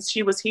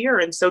she was here.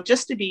 And so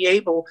just to be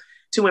able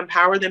to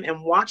empower them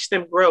and watch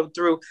them grow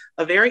through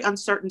a very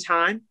uncertain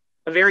time,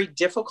 a very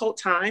difficult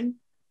time,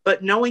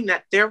 but knowing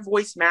that their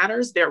voice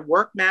matters, their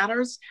work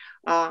matters.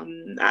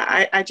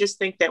 I just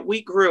think that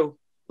we grew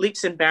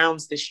leaps and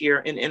bounds this year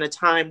in a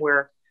time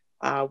where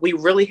we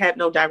really had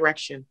no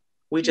direction.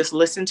 We just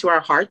listened to our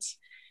hearts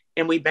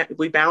and we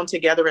bound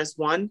together as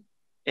one.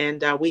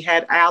 And we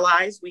had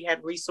allies, we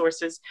had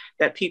resources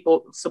that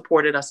people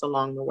supported us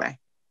along the way.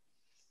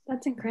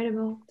 That's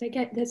incredible.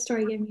 That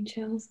story gave me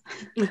chills.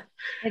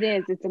 It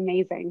is. It's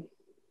amazing.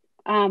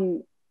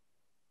 From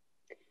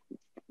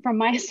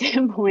my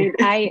standpoint,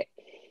 I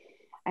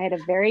had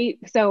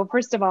so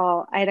first of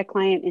all, I had a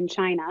client in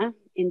China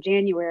in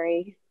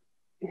January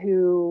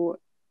who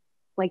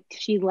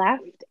she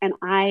left and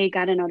I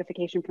got a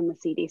notification from the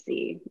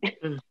CDC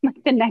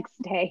the next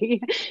day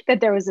that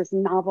there was this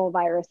novel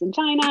virus in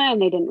China and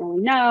they didn't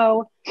really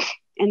know.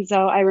 And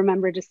so I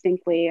remember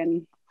distinctly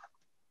and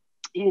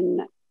in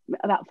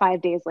about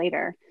 5 days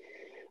later,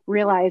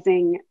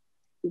 realizing,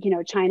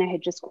 China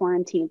had just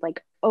quarantined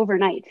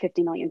overnight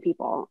 50 million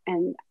people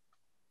and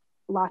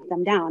locked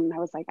them down. And I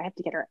was like, I have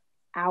to get her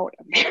out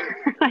of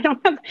there. I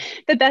don't have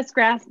the best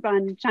grasp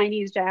on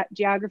Chinese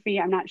geography.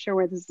 I'm not sure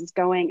where this is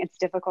going. It's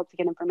difficult to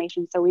get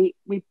information. So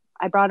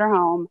I brought her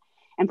home,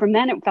 and from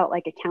then it felt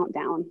like a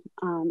countdown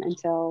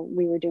until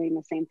we were doing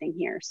the same thing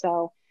here.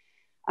 So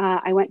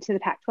I went to the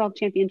Pac-12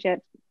 championship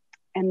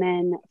and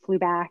then flew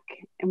back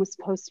and was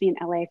supposed to be in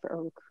LA for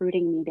a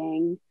recruiting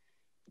meeting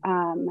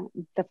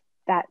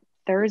that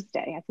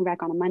Thursday. I flew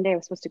back on a Monday. I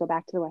was supposed to go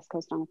back to the West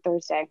Coast on a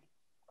Thursday,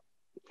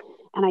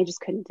 and I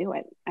just couldn't do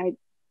it.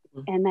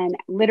 And then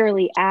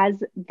literally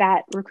as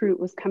that recruit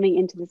was coming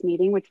into this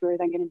meeting, which we were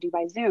then going to do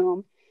by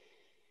Zoom,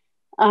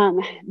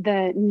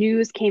 the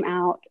news came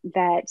out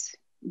that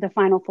the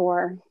Final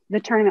Four, the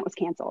tournament was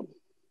canceled.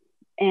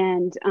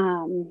 And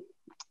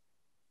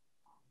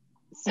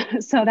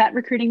so that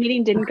recruiting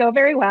meeting didn't go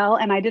very well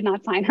and I did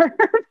not sign her.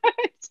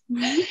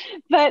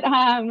 But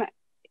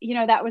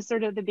that was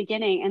sort of the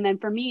beginning. And then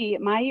for me,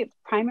 my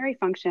primary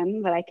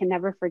function that I can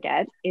never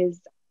forget is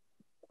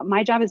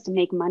my job is to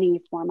make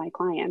money for my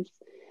clients.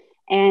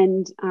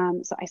 And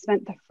so I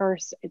spent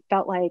it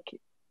felt like a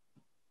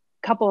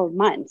couple of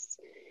months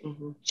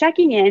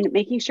checking in,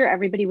 making sure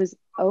everybody was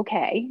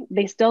okay.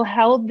 They still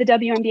held the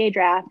WNBA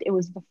draft. It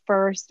was the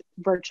first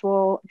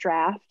virtual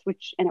draft,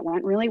 and it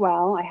went really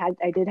well.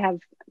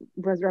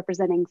 Was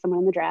representing someone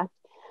in the draft.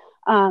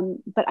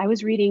 But I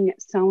was reading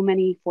so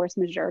many force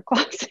majeure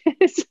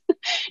clauses,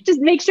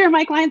 just make sure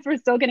my clients were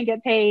still going to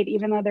get paid,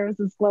 even though there was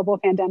this global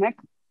pandemic.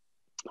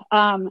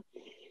 And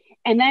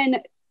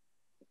then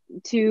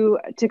to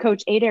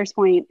Coach Adair's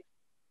point,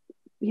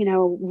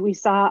 we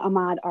saw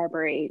Ahmaud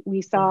Arbery,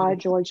 we saw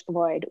George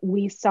Floyd,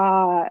 we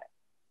saw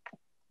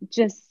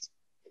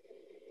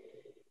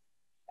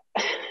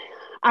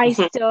I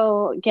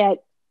still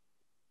get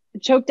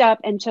choked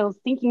up and chills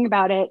thinking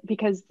about it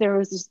because there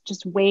was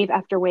just wave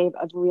after wave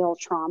of real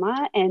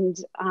trauma. And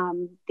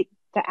the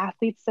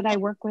athletes that I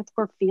work with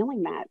were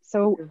feeling that.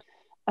 So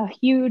a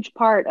huge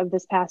part of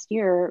this past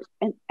year,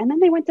 and then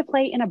they went to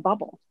play in a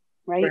bubble.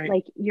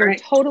 Right? You're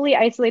totally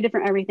isolated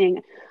from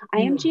everything.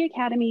 IMG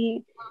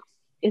Academy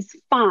is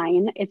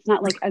fine. It's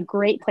not a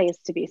great place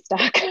to be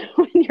stuck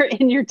when you're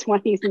in your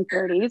 20s and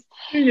 30s.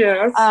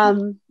 Yes.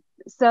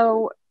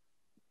 So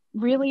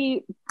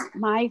really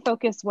my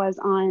focus was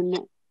on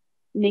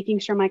making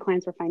sure my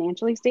clients were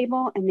financially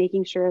stable and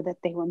making sure that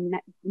they were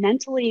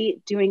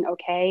mentally doing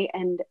okay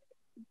and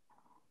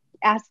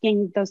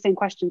asking those same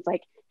questions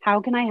like, how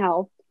can I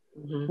help?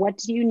 What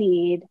do you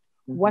need?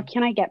 What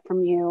can I get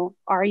from you?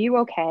 Are you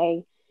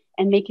okay?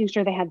 And making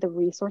sure they had the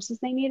resources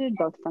they needed,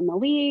 both from the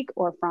league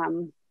or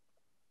from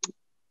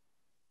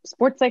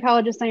sports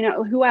psychologists I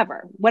know,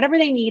 whoever, whatever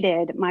they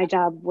needed, my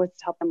job was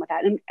to help them with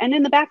that. And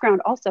in the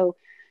background also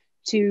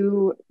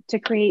to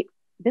create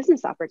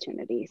business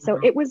opportunities. So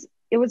it was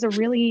a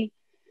really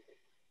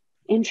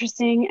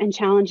interesting and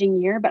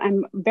challenging year, but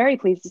I'm very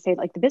pleased to say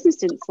like the business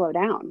didn't slow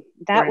down.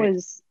 That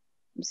was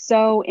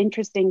so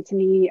interesting to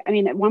me. I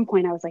mean, at one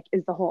point I was like,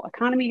 is the whole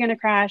economy going to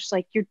crash?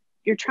 Like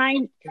you're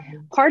trying,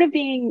 part of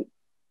being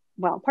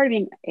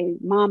a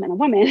mom and a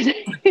woman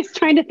is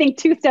trying to think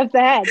 2 steps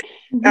ahead.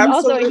 It's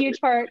also a huge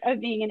part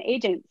of being an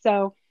agent.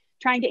 So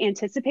trying to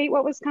anticipate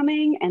what was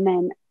coming and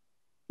then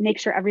make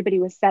sure everybody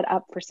was set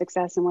up for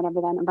success in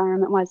whatever that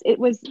environment was.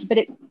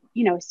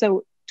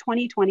 So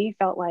 2020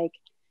 felt like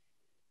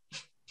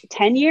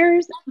 10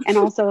 years and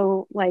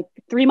also like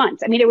 3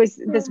 months. I mean, it was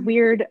this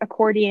weird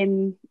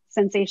accordion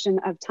sensation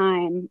of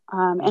time.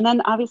 And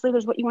then obviously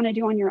there's what you want to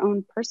do on your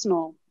own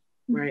personal,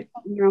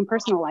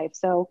 life.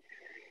 So,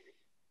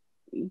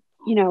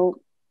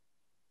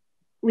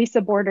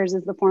 Lisa Borders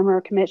is the former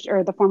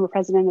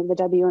president of the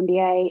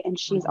WNBA, and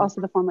she's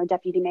also the former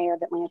deputy mayor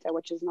of Atlanta,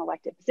 which is an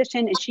elected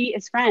position. And she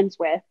is friends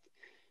with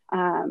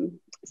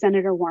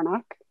Senator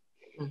Warnock.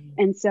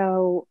 And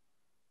so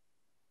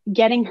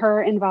getting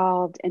her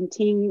involved and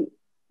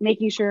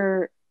making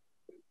sure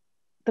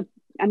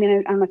I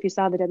don't know if you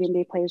saw the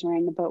WNBA players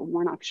wearing the Boat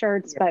Warnock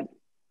shirts, but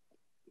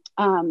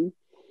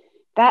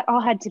that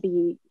all had to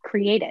be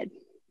created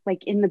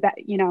like in the back,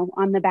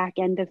 on the back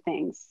end of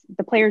things.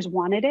 The players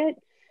wanted it,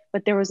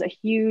 but there was a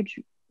huge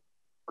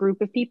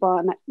group of people,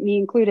 and me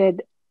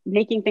included,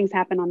 making things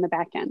happen on the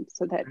back end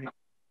so that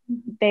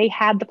they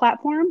had the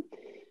platform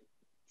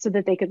so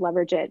that they could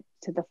leverage it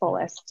to the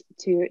fullest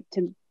to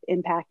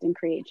impact and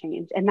create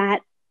change. And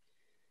that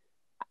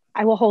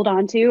I will hold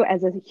on to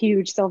as a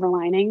huge silver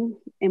lining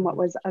in what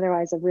was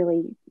otherwise a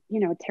really,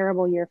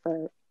 terrible year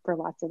for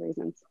lots of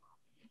reasons.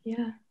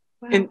 Yeah.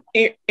 Wow.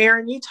 And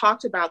Erin, you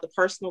talked about the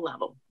personal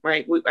level,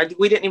 right?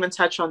 We didn't even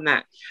touch on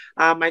that.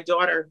 My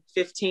daughter,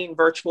 15,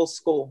 virtual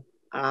school.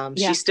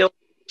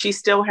 She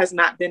still has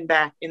not been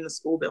back in the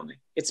school building.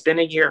 It's been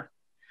a year.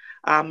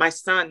 My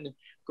son,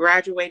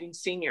 graduating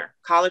senior,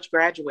 college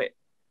graduate.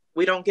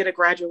 We don't get a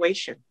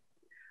graduation.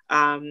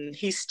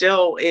 He's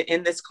still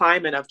in this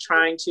climate of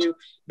trying to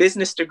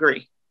business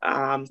degree,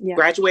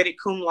 graduated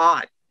cum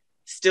laude,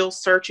 still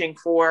searching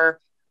for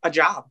a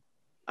job.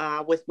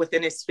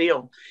 Within his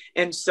field.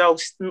 And so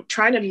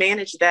trying to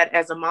manage that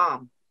as a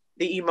mom,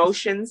 the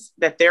emotions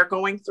that they're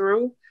going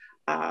through,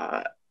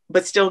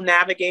 but still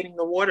navigating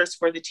the waters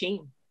for the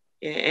team.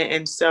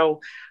 And so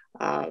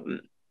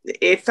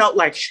it felt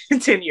like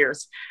 10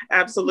 years,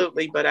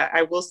 absolutely. But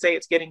I will say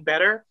it's getting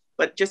better,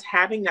 but just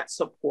having that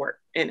support.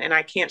 And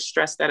I can't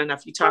stress that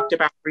enough. You talked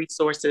about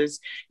resources.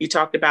 You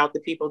talked about the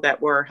people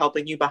that were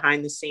helping you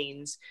behind the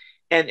scenes.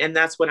 And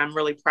that's what I'm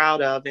really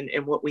proud of.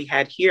 And what we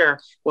have here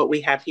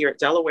at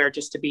Delaware,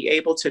 just to be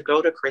able to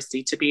go to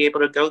Christy, to be able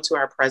to go to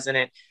our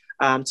president,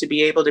 to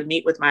be able to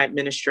meet with my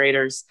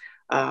administrators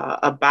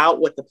about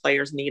what the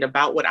players need,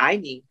 about what I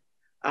need,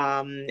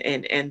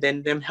 and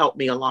then them help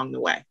me along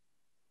the way.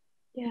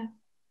 Yeah,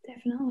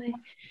 definitely.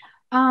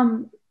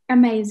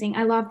 Amazing.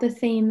 I love the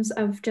themes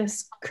of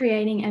just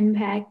creating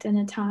impact in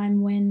a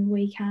time when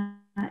we can't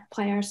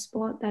play our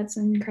sport. That's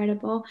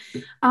incredible.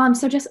 I'm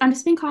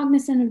just being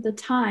cognizant of the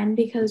time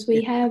because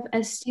we have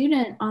a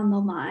student on the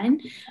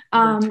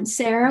line,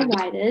 Sarah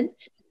Whited.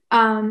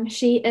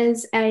 She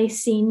is a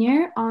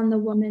senior on the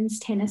women's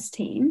tennis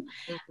team,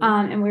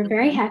 and we're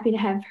very happy to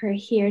have her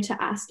here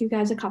to ask you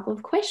guys a couple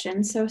of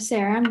questions. So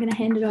Sarah, I'm going to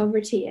hand it over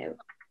to you.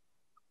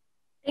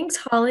 Thanks,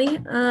 Holly.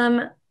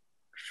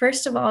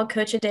 First of all,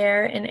 Coach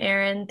Adair and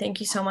Erin,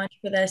 thank you so much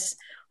for this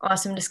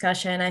awesome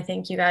discussion. I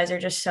think you guys are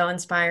just so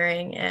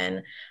inspiring,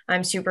 and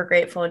I'm super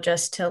grateful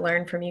just to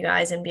learn from you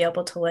guys and be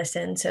able to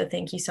listen. So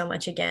thank you so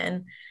much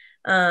again.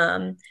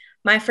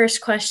 My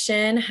first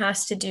question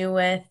has to do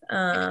with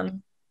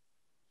the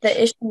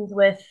issues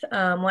with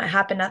what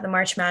happened at the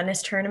March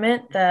Madness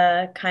tournament,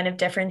 the kind of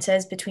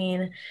differences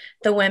between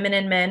the women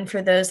and men.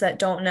 For those that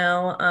don't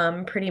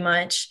know, pretty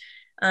much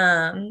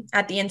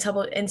at the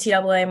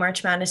NCAA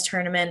March Madness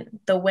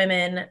tournament, the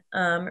women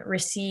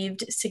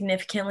received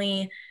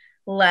significantly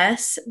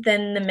less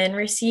than the men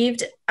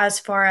received as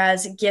far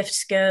as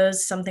gifts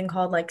goes, something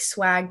called like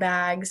swag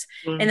bags.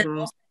 And then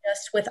also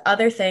just with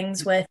other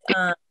things with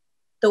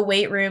the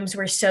weight rooms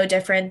were so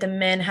different. The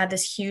men had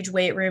this huge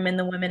weight room and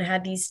the women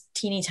had these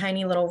teeny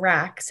tiny little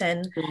racks,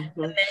 and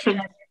the men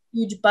had a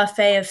huge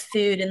buffet of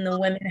food and the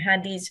women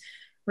had these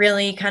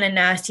really kind of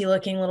nasty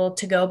looking little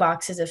to-go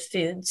boxes of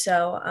food.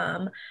 So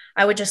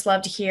I would just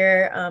love to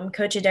hear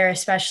Coach Adair,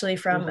 especially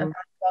from a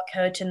basketball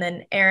coach, and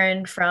then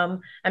Erin from,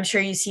 I'm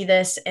sure you see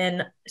this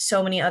in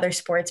so many other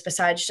sports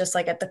besides just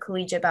like at the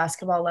collegiate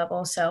basketball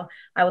level. So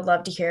I would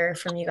love to hear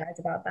from you guys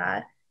about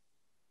that.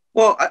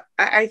 Well,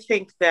 I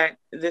think that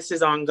this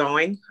is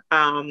ongoing.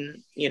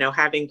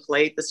 Having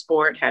played the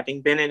sport,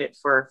 having been in it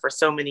for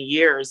so many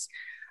years,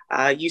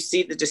 you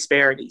see the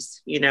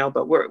disparities,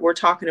 but we're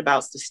talking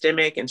about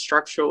systemic and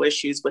structural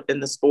issues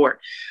within the sport.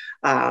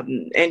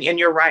 And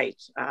you're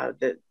right,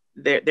 that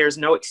there's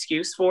no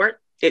excuse for it.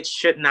 It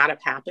should not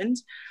have happened.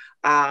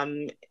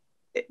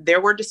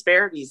 There were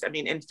disparities. I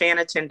mean, in fan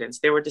attendance,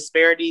 there were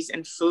disparities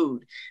in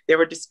food. There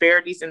were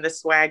disparities in the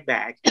swag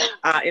bag,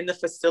 in the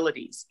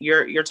facilities.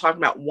 You're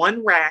talking about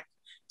one rack,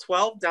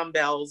 12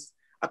 dumbbells,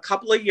 a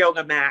couple of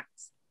yoga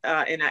mats,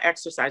 and an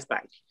exercise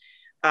bike.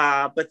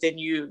 But then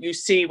you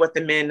see what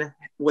the men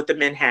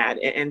had.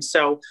 And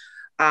so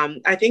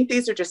I think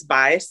these are just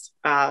bias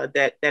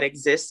that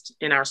exist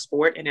in our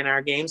sport and in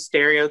our game,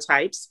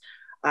 stereotypes,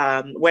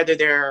 whether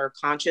they're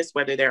conscious,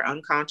 whether they're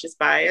unconscious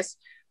bias,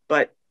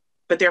 but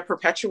they're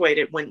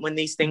perpetuated when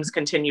these things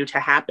continue to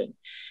happen.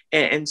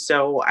 And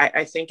so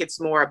I think it's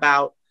more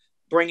about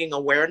bringing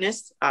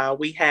awareness.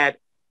 We had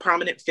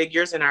prominent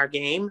figures in our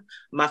game,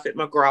 Muffet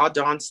McGraw,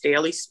 Dawn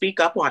Staley,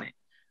 speak up on it.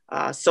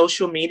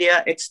 Social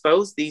media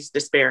exposed these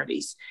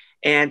disparities,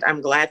 and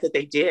I'm glad that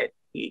they did.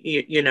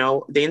 You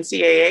know, the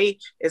NCAA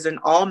is an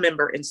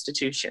all-member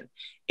institution,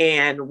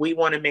 and we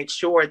want to make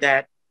sure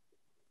that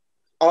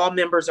all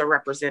members are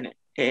represented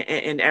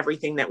in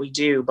everything that we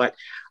do. But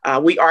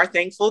we are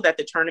thankful that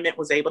the tournament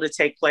was able to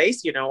take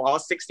place, you know, all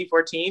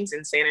 64 teams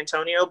in San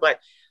Antonio, but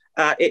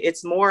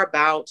it's more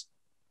about,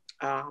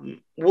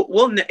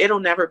 it'll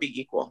never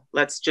be equal.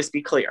 Let's just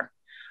be clear.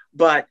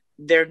 But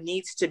there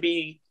needs to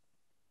be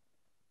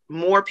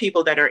more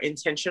people that are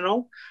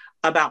intentional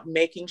about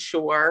making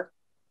sure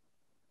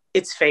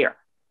it's fair.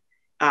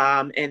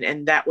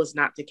 And that was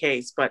not the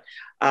case, but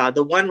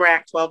the one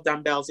rack, 12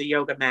 dumbbells, a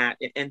yoga mat,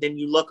 and then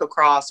you look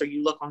across or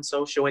you look on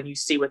social and you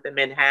see what the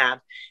men have.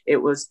 It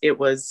was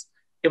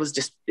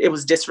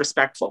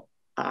disrespectful,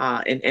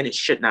 and it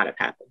should not have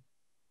happened.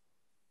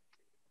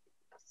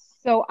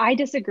 So I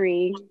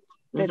disagree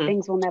that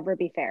things will never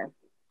be fair.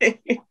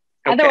 Okay.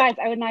 Otherwise,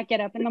 I would not get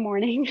up in the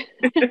morning.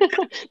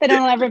 That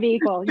it'll never be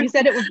equal. You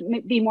said it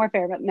would be more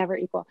fair, but never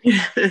equal.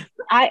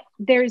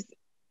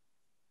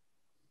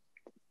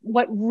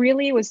 What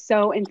really was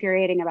so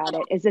infuriating about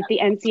it is that the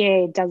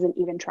NCAA doesn't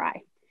even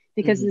try,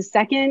 because the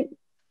second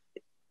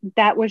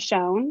that was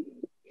shown,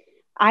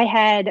 I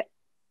had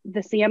the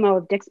CMO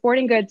of Dick's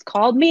Sporting Goods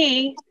called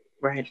me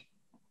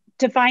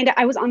to find out.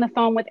 I was on the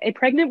phone with a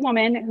pregnant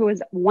woman who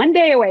was 1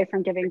 day away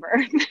from giving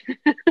birth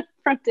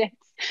from Dick's,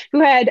 who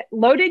had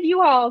loaded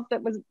U-Hauls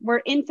that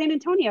were in San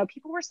Antonio.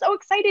 People were so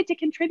excited to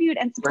contribute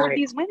and support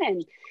these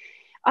women.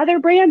 Other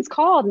brands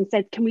called and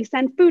said, can we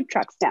send food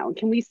trucks down?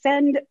 Can we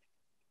send,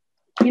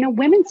 you know,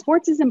 women's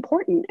sports is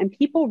important, and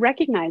people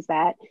recognize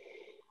that.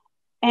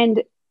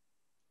 And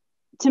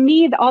to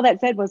me, all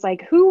that said was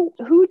like, who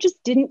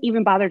just didn't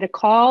even bother to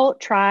call,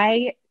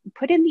 try,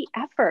 put in the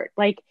effort?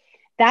 Like,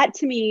 that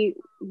to me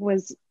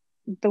was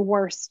the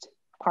worst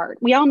part.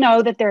 We all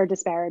know that there are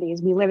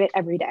disparities. We live it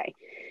every day.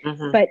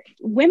 But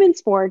women's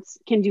sports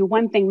can do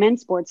one thing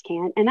men's sports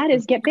can't, and that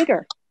is get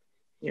bigger.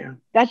 Yeah.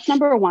 That's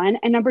number one.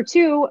 And number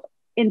two,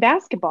 in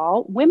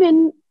basketball,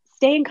 women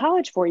stay in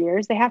college 4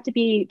 years. They have to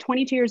be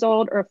 22 years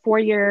old or a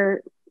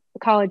 4-year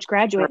college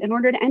graduate in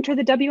order to enter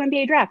the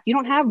WNBA draft. You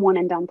don't have one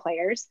and done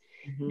players.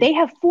 They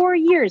have 4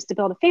 years to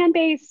build a fan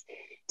base,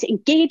 to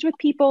engage with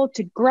people,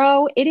 to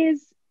grow. It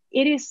is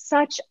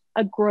such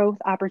a growth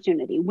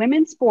opportunity.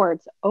 Women's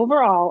sports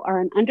overall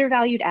are an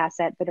undervalued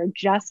asset that are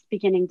just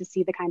beginning to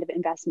see the kind of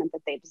investment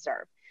that they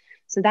deserve.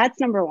 So that's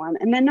number one.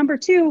 And then number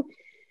two,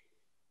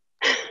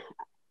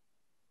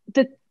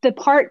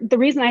 the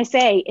reason I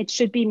say it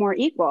should be more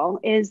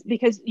equal is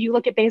because you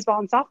look at baseball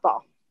and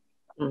softball.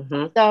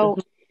 So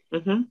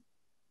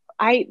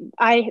I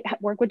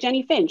work with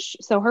Jenny Finch.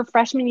 So her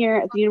freshman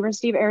year at the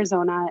University of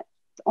Arizona,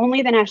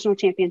 only the national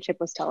championship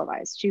was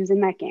televised. She was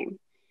in that game.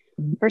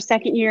 Her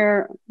second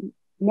year,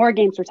 more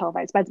games were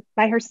televised. But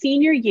by her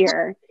senior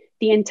year,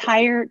 the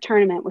entire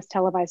tournament was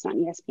televised on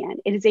ESPN.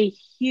 It is a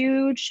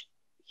huge,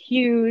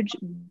 huge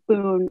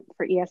boon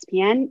for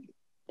ESPN.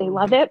 They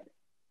love it.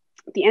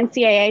 The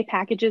NCAA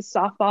packages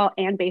softball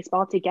and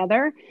baseball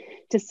together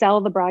to sell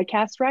the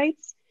broadcast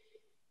rights.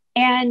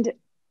 And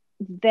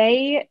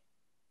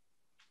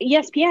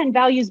ESPN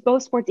values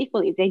both sports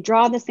equally. They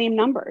draw the same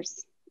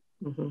numbers.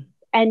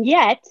 And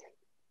yet,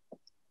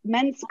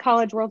 Men's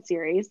College World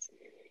Series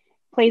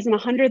plays in a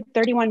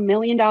 $131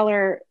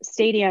 million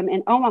stadium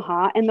in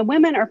Omaha, and the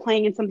women are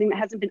playing in something that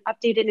hasn't been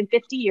updated in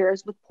 50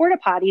 years with porta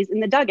potties in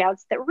the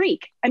dugouts that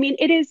reek. I mean,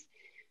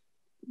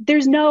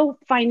 there's no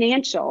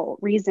financial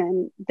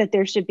reason that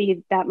there should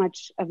be that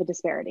much of a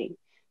disparity.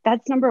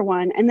 That's number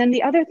one. And then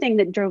the other thing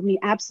that drove me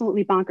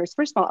absolutely bonkers,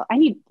 first of all, I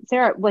need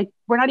Sarah, like,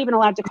 we're not even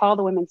allowed to call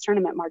the women's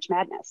tournament March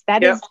Madness.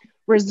 That is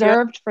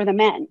reserved for the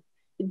men.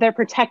 They're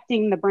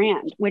protecting the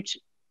brand, which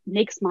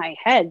makes my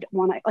head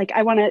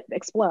I want to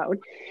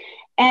explode.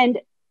 And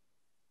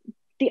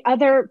the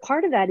other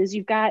part of that is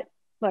you've got,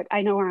 look,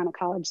 I know we're on a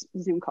college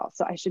Zoom call,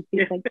 so I should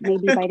be like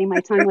maybe biting my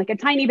tongue like a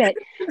tiny bit,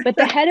 but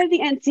the head of the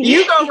NCAA.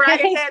 You go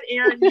right ahead,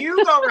 Erin.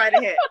 You go right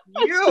ahead.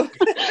 The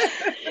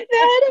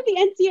head of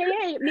the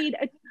NCAA made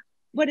a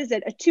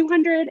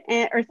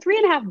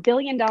 $3.5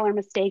 billion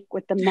mistake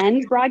with the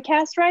men's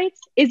broadcast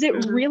rights. Is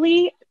it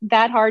really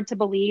that hard to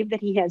believe that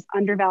he has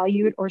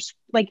undervalued, or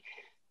like,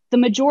 the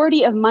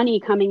majority of money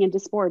coming into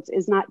sports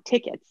is not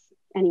tickets.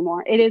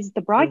 anymore. It is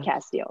the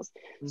broadcast deals.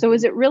 So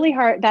is it really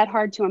hard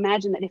to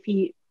imagine that if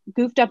he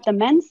goofed up the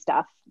men's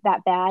stuff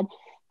that bad,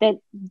 that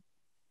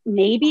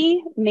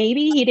maybe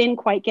he didn't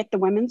quite get the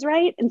women's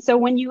right? And so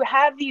when you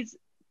have these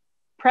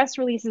press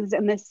releases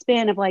and this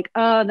spin of like,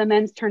 oh, the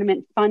men's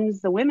tournament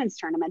funds the women's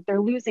tournament,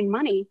 they're losing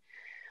money.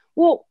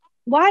 Well,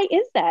 why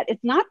is that?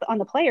 It's not on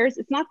the players.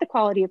 It's not the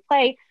quality of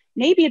play.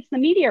 Maybe it's the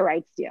media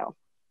rights deal.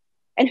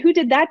 And who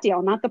did that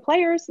deal? Not the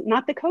players,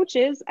 not the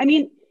coaches. I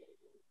mean,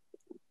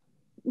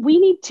 we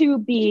need to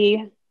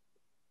be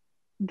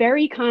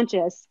very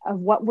conscious of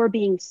what we're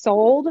being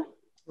sold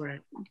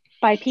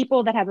by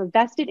people that have a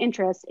vested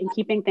interest in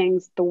keeping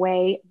things the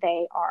way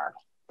they are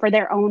for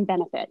their own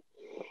benefit.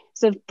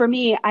 So for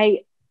me,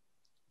 I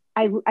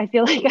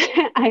feel like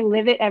I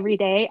live it every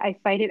day. I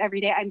fight it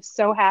every day. I'm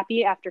so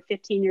happy after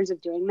 15 years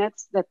of doing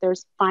this, that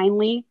there's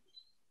finally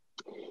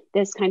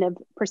this kind of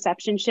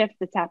perception shift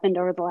that's happened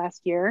over the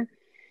last year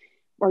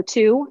or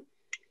two,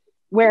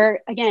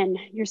 where again,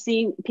 you're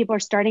seeing people are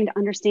starting to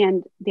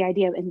understand the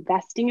idea of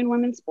investing in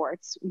women's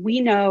sports.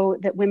 We know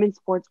that women's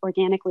sports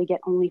organically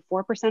get only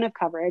 4% of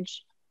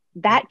coverage.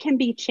 That can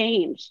be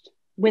changed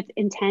with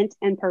intent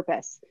and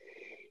purpose.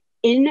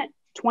 In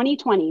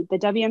 2020, the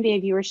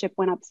WNBA viewership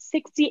went up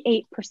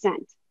 68%,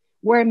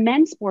 where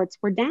men's sports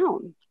were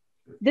down.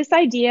 This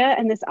idea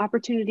and this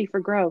opportunity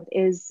for growth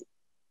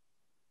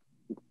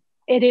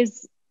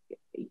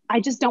I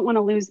just don't want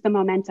to lose the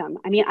momentum.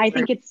 I mean, I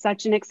think it's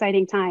such an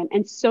exciting time,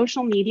 and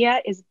social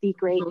media is the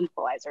great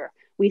equalizer.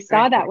 We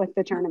saw that with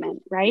the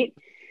tournament, right?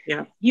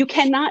 Yeah. You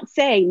cannot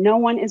say no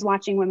one is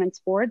watching women's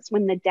sports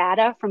when the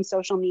data from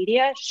social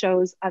media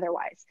shows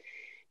otherwise.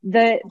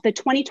 The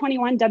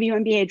 2021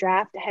 WNBA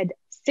draft had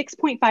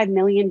 6.5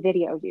 million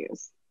video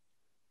views.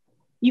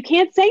 You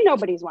can't say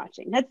nobody's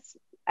watching.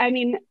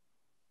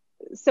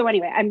 So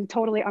anyway, I'm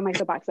totally on my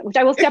soapbox, which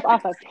I will step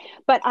off of,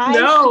 but I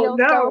feel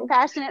so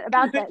passionate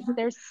about this.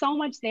 There's so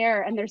much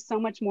there, and there's so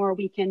much more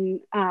we can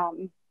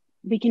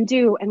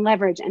do and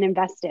leverage and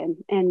invest in.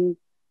 And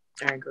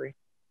I agree.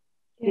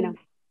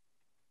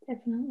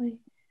 Definitely.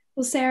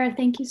 Well, Sarah,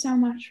 thank you so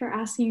much for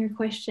asking your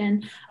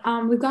question.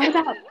 We've got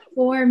about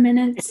 4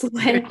 minutes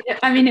left.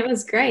 I mean, it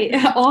was great.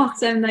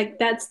 Awesome. Like,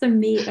 that's the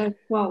meat of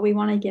what we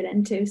want to get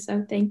into.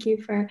 So thank you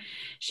for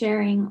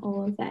sharing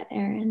all of that,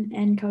 Erin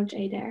and Coach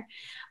Adair.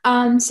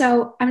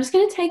 So I'm just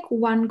going to take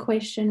one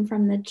question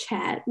from the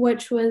chat,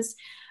 which was,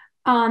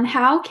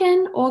 how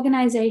can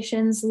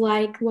organizations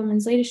like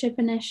Women's Leadership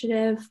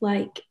Initiative,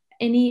 like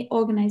any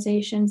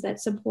organizations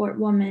that support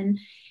women,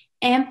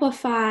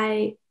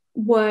 amplify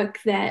work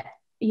that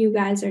you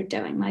guys are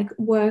doing, like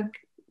work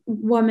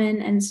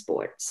women in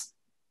sports?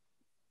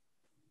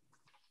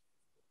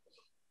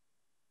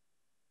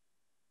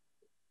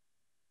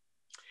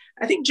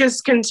 I think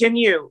just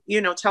continue,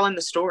 telling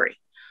the story.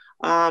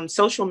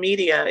 Social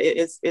media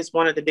is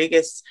one of the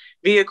biggest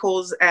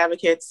vehicles,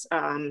 advocates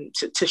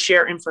to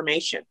share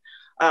information.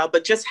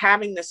 But just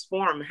having this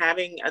forum,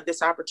 having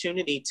this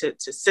opportunity to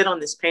sit on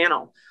this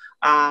panel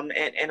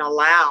and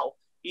allow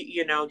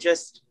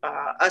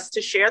us to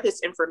share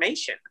this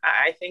information.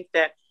 I think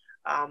that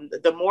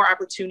the more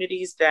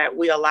opportunities that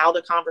we allow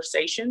the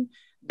conversation,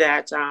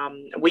 that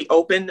we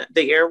open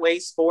the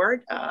airways for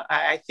it,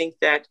 I think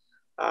that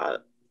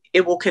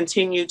it will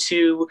continue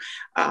to,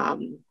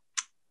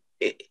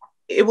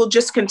 it will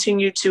just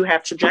continue to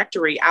have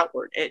trajectory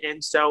outward.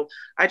 And so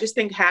I just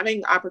think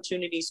having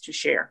opportunities to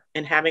share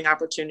and having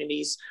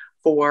opportunities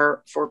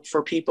for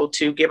people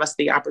to give us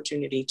the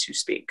opportunity to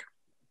speak.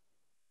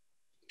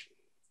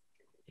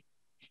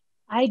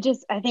 I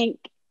think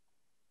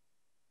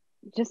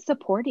just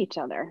support each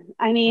other.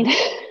 I mean,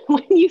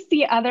 when you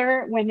see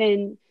other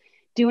women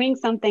doing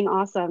something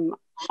awesome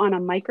on a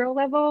micro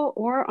level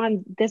or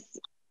on this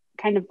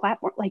kind of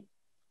platform, like,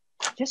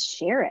 just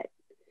share it.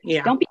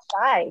 Yeah. Don't be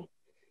shy.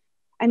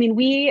 I mean,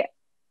 we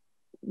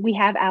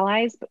have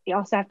allies, but we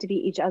also have to be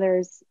each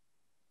other's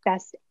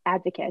best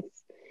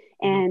advocates.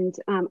 And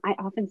I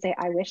often say,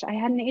 I wish I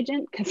had an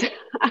agent, because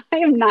I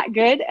am not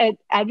good at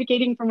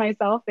advocating for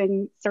myself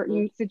in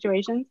certain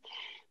situations.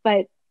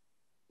 But,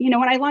 when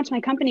I launched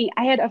my company,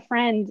 I had a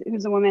friend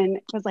who's a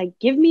woman, was like,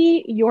 give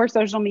me your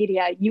social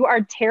media. You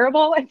are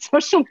terrible at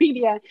social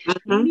media.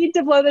 You need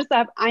to blow this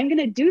up. I'm going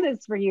to do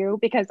this for you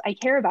because I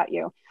care about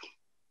you.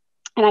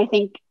 And I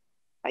think,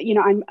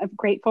 I'm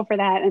grateful for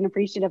that and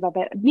appreciative of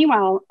it.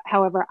 Meanwhile,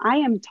 however, I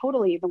am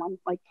totally the one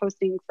like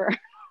posting for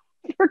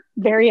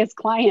various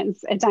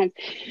clients at times.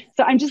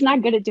 So I'm just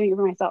not good at doing it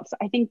for myself. So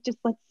I think just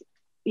let's,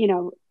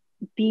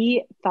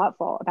 be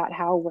thoughtful about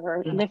how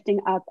we're lifting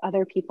up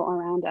other people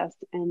around us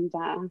and,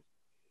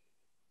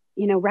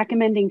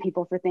 recommending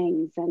people for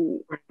things.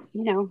 And,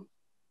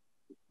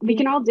 we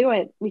can all do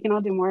it. We can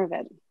all do more of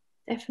it.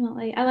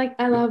 Definitely.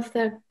 I love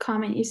the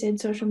comment you said,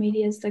 social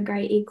media is the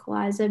great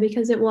equalizer,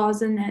 because it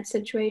was in that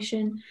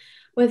situation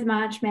with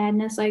March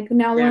Madness. Like,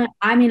 no one,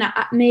 I mean,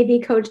 maybe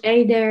Coach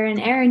Adair and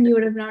Erin, you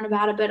would have known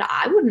about it, but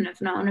I wouldn't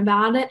have known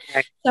about it.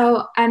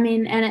 So, I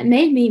mean, and it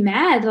made me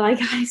mad. Like,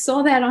 I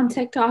saw that on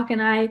TikTok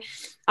and I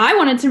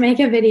wanted to make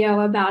a video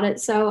about it.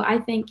 So I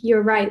think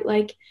you're right.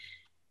 Like,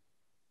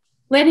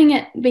 letting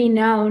it be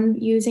known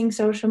using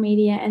social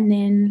media and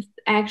then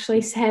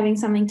actually having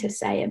something to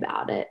say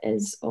about it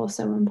is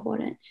also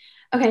important.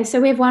 Okay,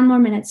 so we have 1 more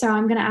minute, so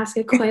I'm going to ask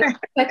a quick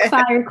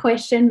fire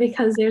question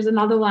because there's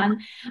another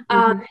one.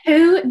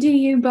 Who do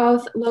you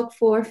both look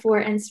for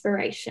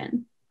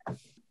inspiration?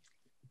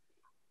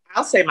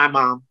 I'll say my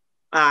mom.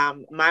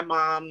 My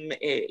mom,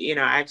 you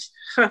know,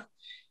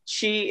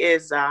 she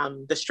is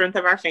the strength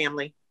of our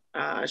family.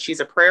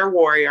 She's a prayer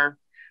warrior.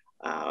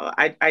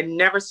 I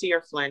never see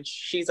her flinch.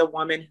 She's a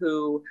woman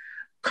who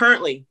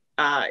currently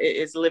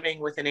is living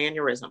with an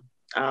aneurysm,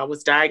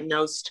 was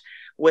diagnosed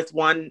with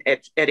one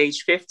at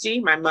age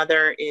 50. My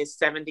mother is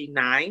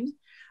 79.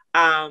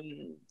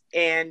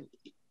 And,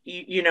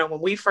 you know,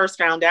 when we first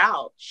found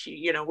out,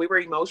 we were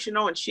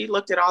emotional, and she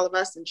looked at all of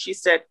us and she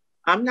said,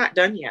 I'm not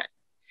done yet.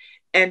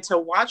 And to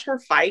watch her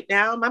fight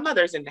now, my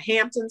mother's in the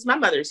Hamptons, my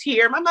mother's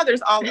here, my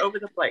mother's all over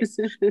the place.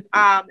 And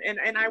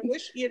I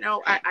wish,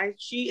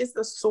 she is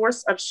the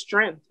source of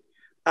strength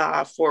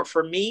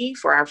for me,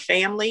 for our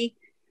family.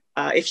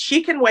 If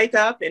she can wake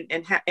up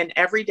and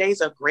every day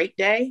is a great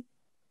day,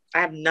 I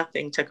have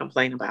nothing to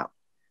complain about.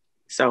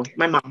 So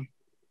my mom.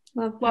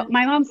 Well,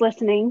 my mom's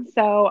listening,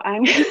 so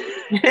I'm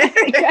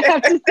I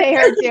have to say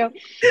her too.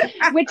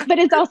 But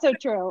it's also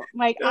true.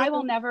 Like I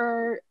will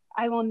never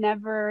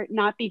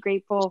not be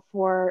grateful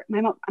for my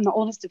mom. I'm the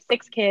oldest of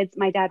 6 kids.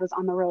 My dad was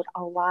on the road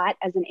a lot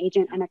as an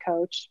agent and a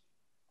coach,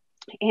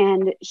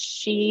 and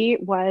she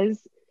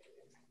was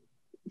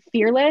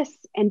fearless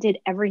and did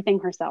everything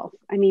herself.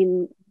 I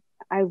mean,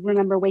 I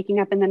remember waking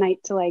up in the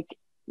night to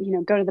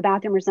go to the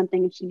bathroom or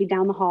something, and she'd be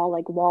down the hall,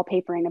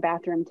 wallpapering a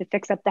bathroom to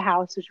fix up the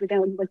house, which we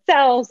then would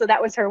sell. So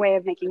that was her way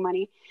of making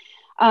money.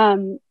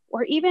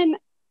 Or even,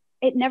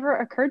 it never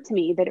occurred to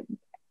me that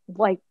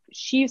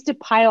she used to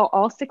pile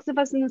all 6 of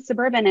us in the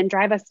Suburban and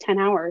drive us 10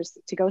 hours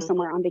to go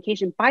somewhere on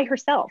vacation by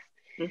herself.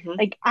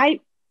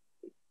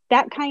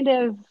 That kind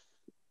of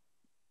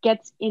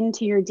gets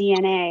into your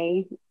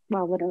DNA.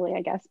 Well, literally,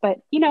 I guess,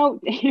 but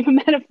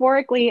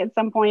metaphorically at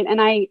some point.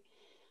 And I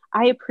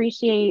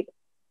appreciate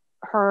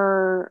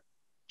her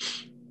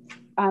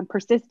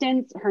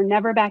persistence, her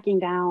never backing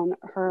down,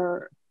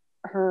 her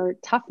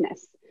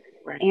toughness.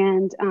 Right.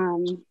 And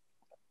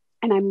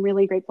I'm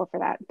really grateful for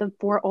that. The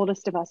 4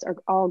 oldest of us are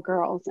all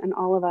girls, and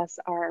all of us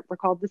we're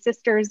called the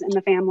sisters in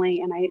the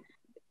family. And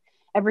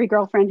every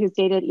girlfriend who's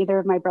dated either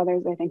of my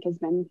brothers, I think, has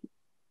been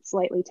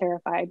slightly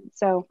terrified.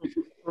 So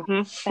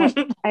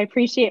I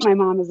appreciate my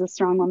mom as a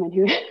strong woman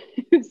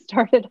who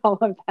started all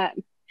of that.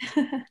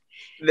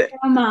 They're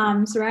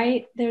moms,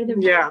 right? They're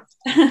the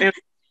And,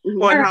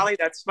 well, Holly,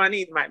 that's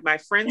funny. My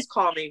friends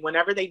call me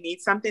whenever they need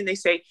something. They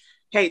say,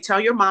 hey,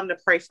 tell your mom to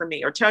pray for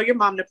me, or tell your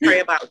mom to pray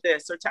about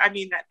this. Or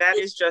that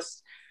is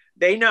just,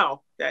 they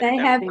know that they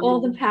have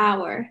all the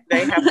power.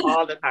 They have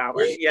all the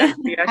power. Yes.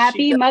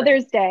 Happy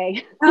Mother's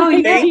Day. Oh,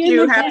 yeah. Thank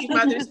you. Happy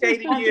Mother's Day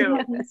to you.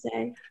 Mother's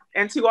Day.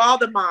 And to all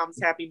the moms,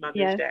 happy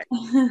Mother's Day.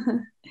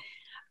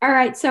 All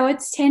right, so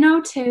it's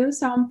 10:02,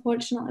 so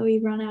unfortunately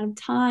we've run out of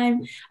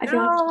time. I feel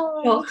like I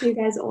could talk to you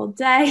guys all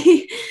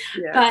day.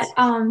 But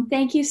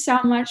thank you so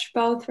much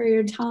both for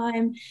your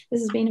time.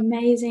 This has been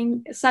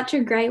amazing. Such a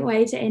great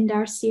way to end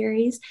our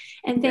series.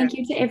 And thank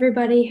you to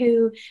everybody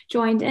who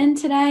joined in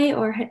today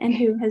and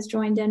who has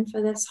joined in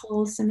for this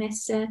whole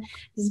semester.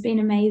 This has been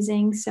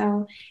amazing.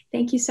 So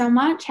thank you so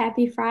much.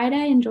 Happy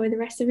Friday. Enjoy the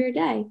rest of your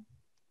day.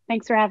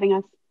 Thanks for having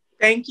us.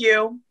 Thank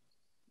you.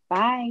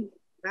 Bye.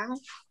 Bye.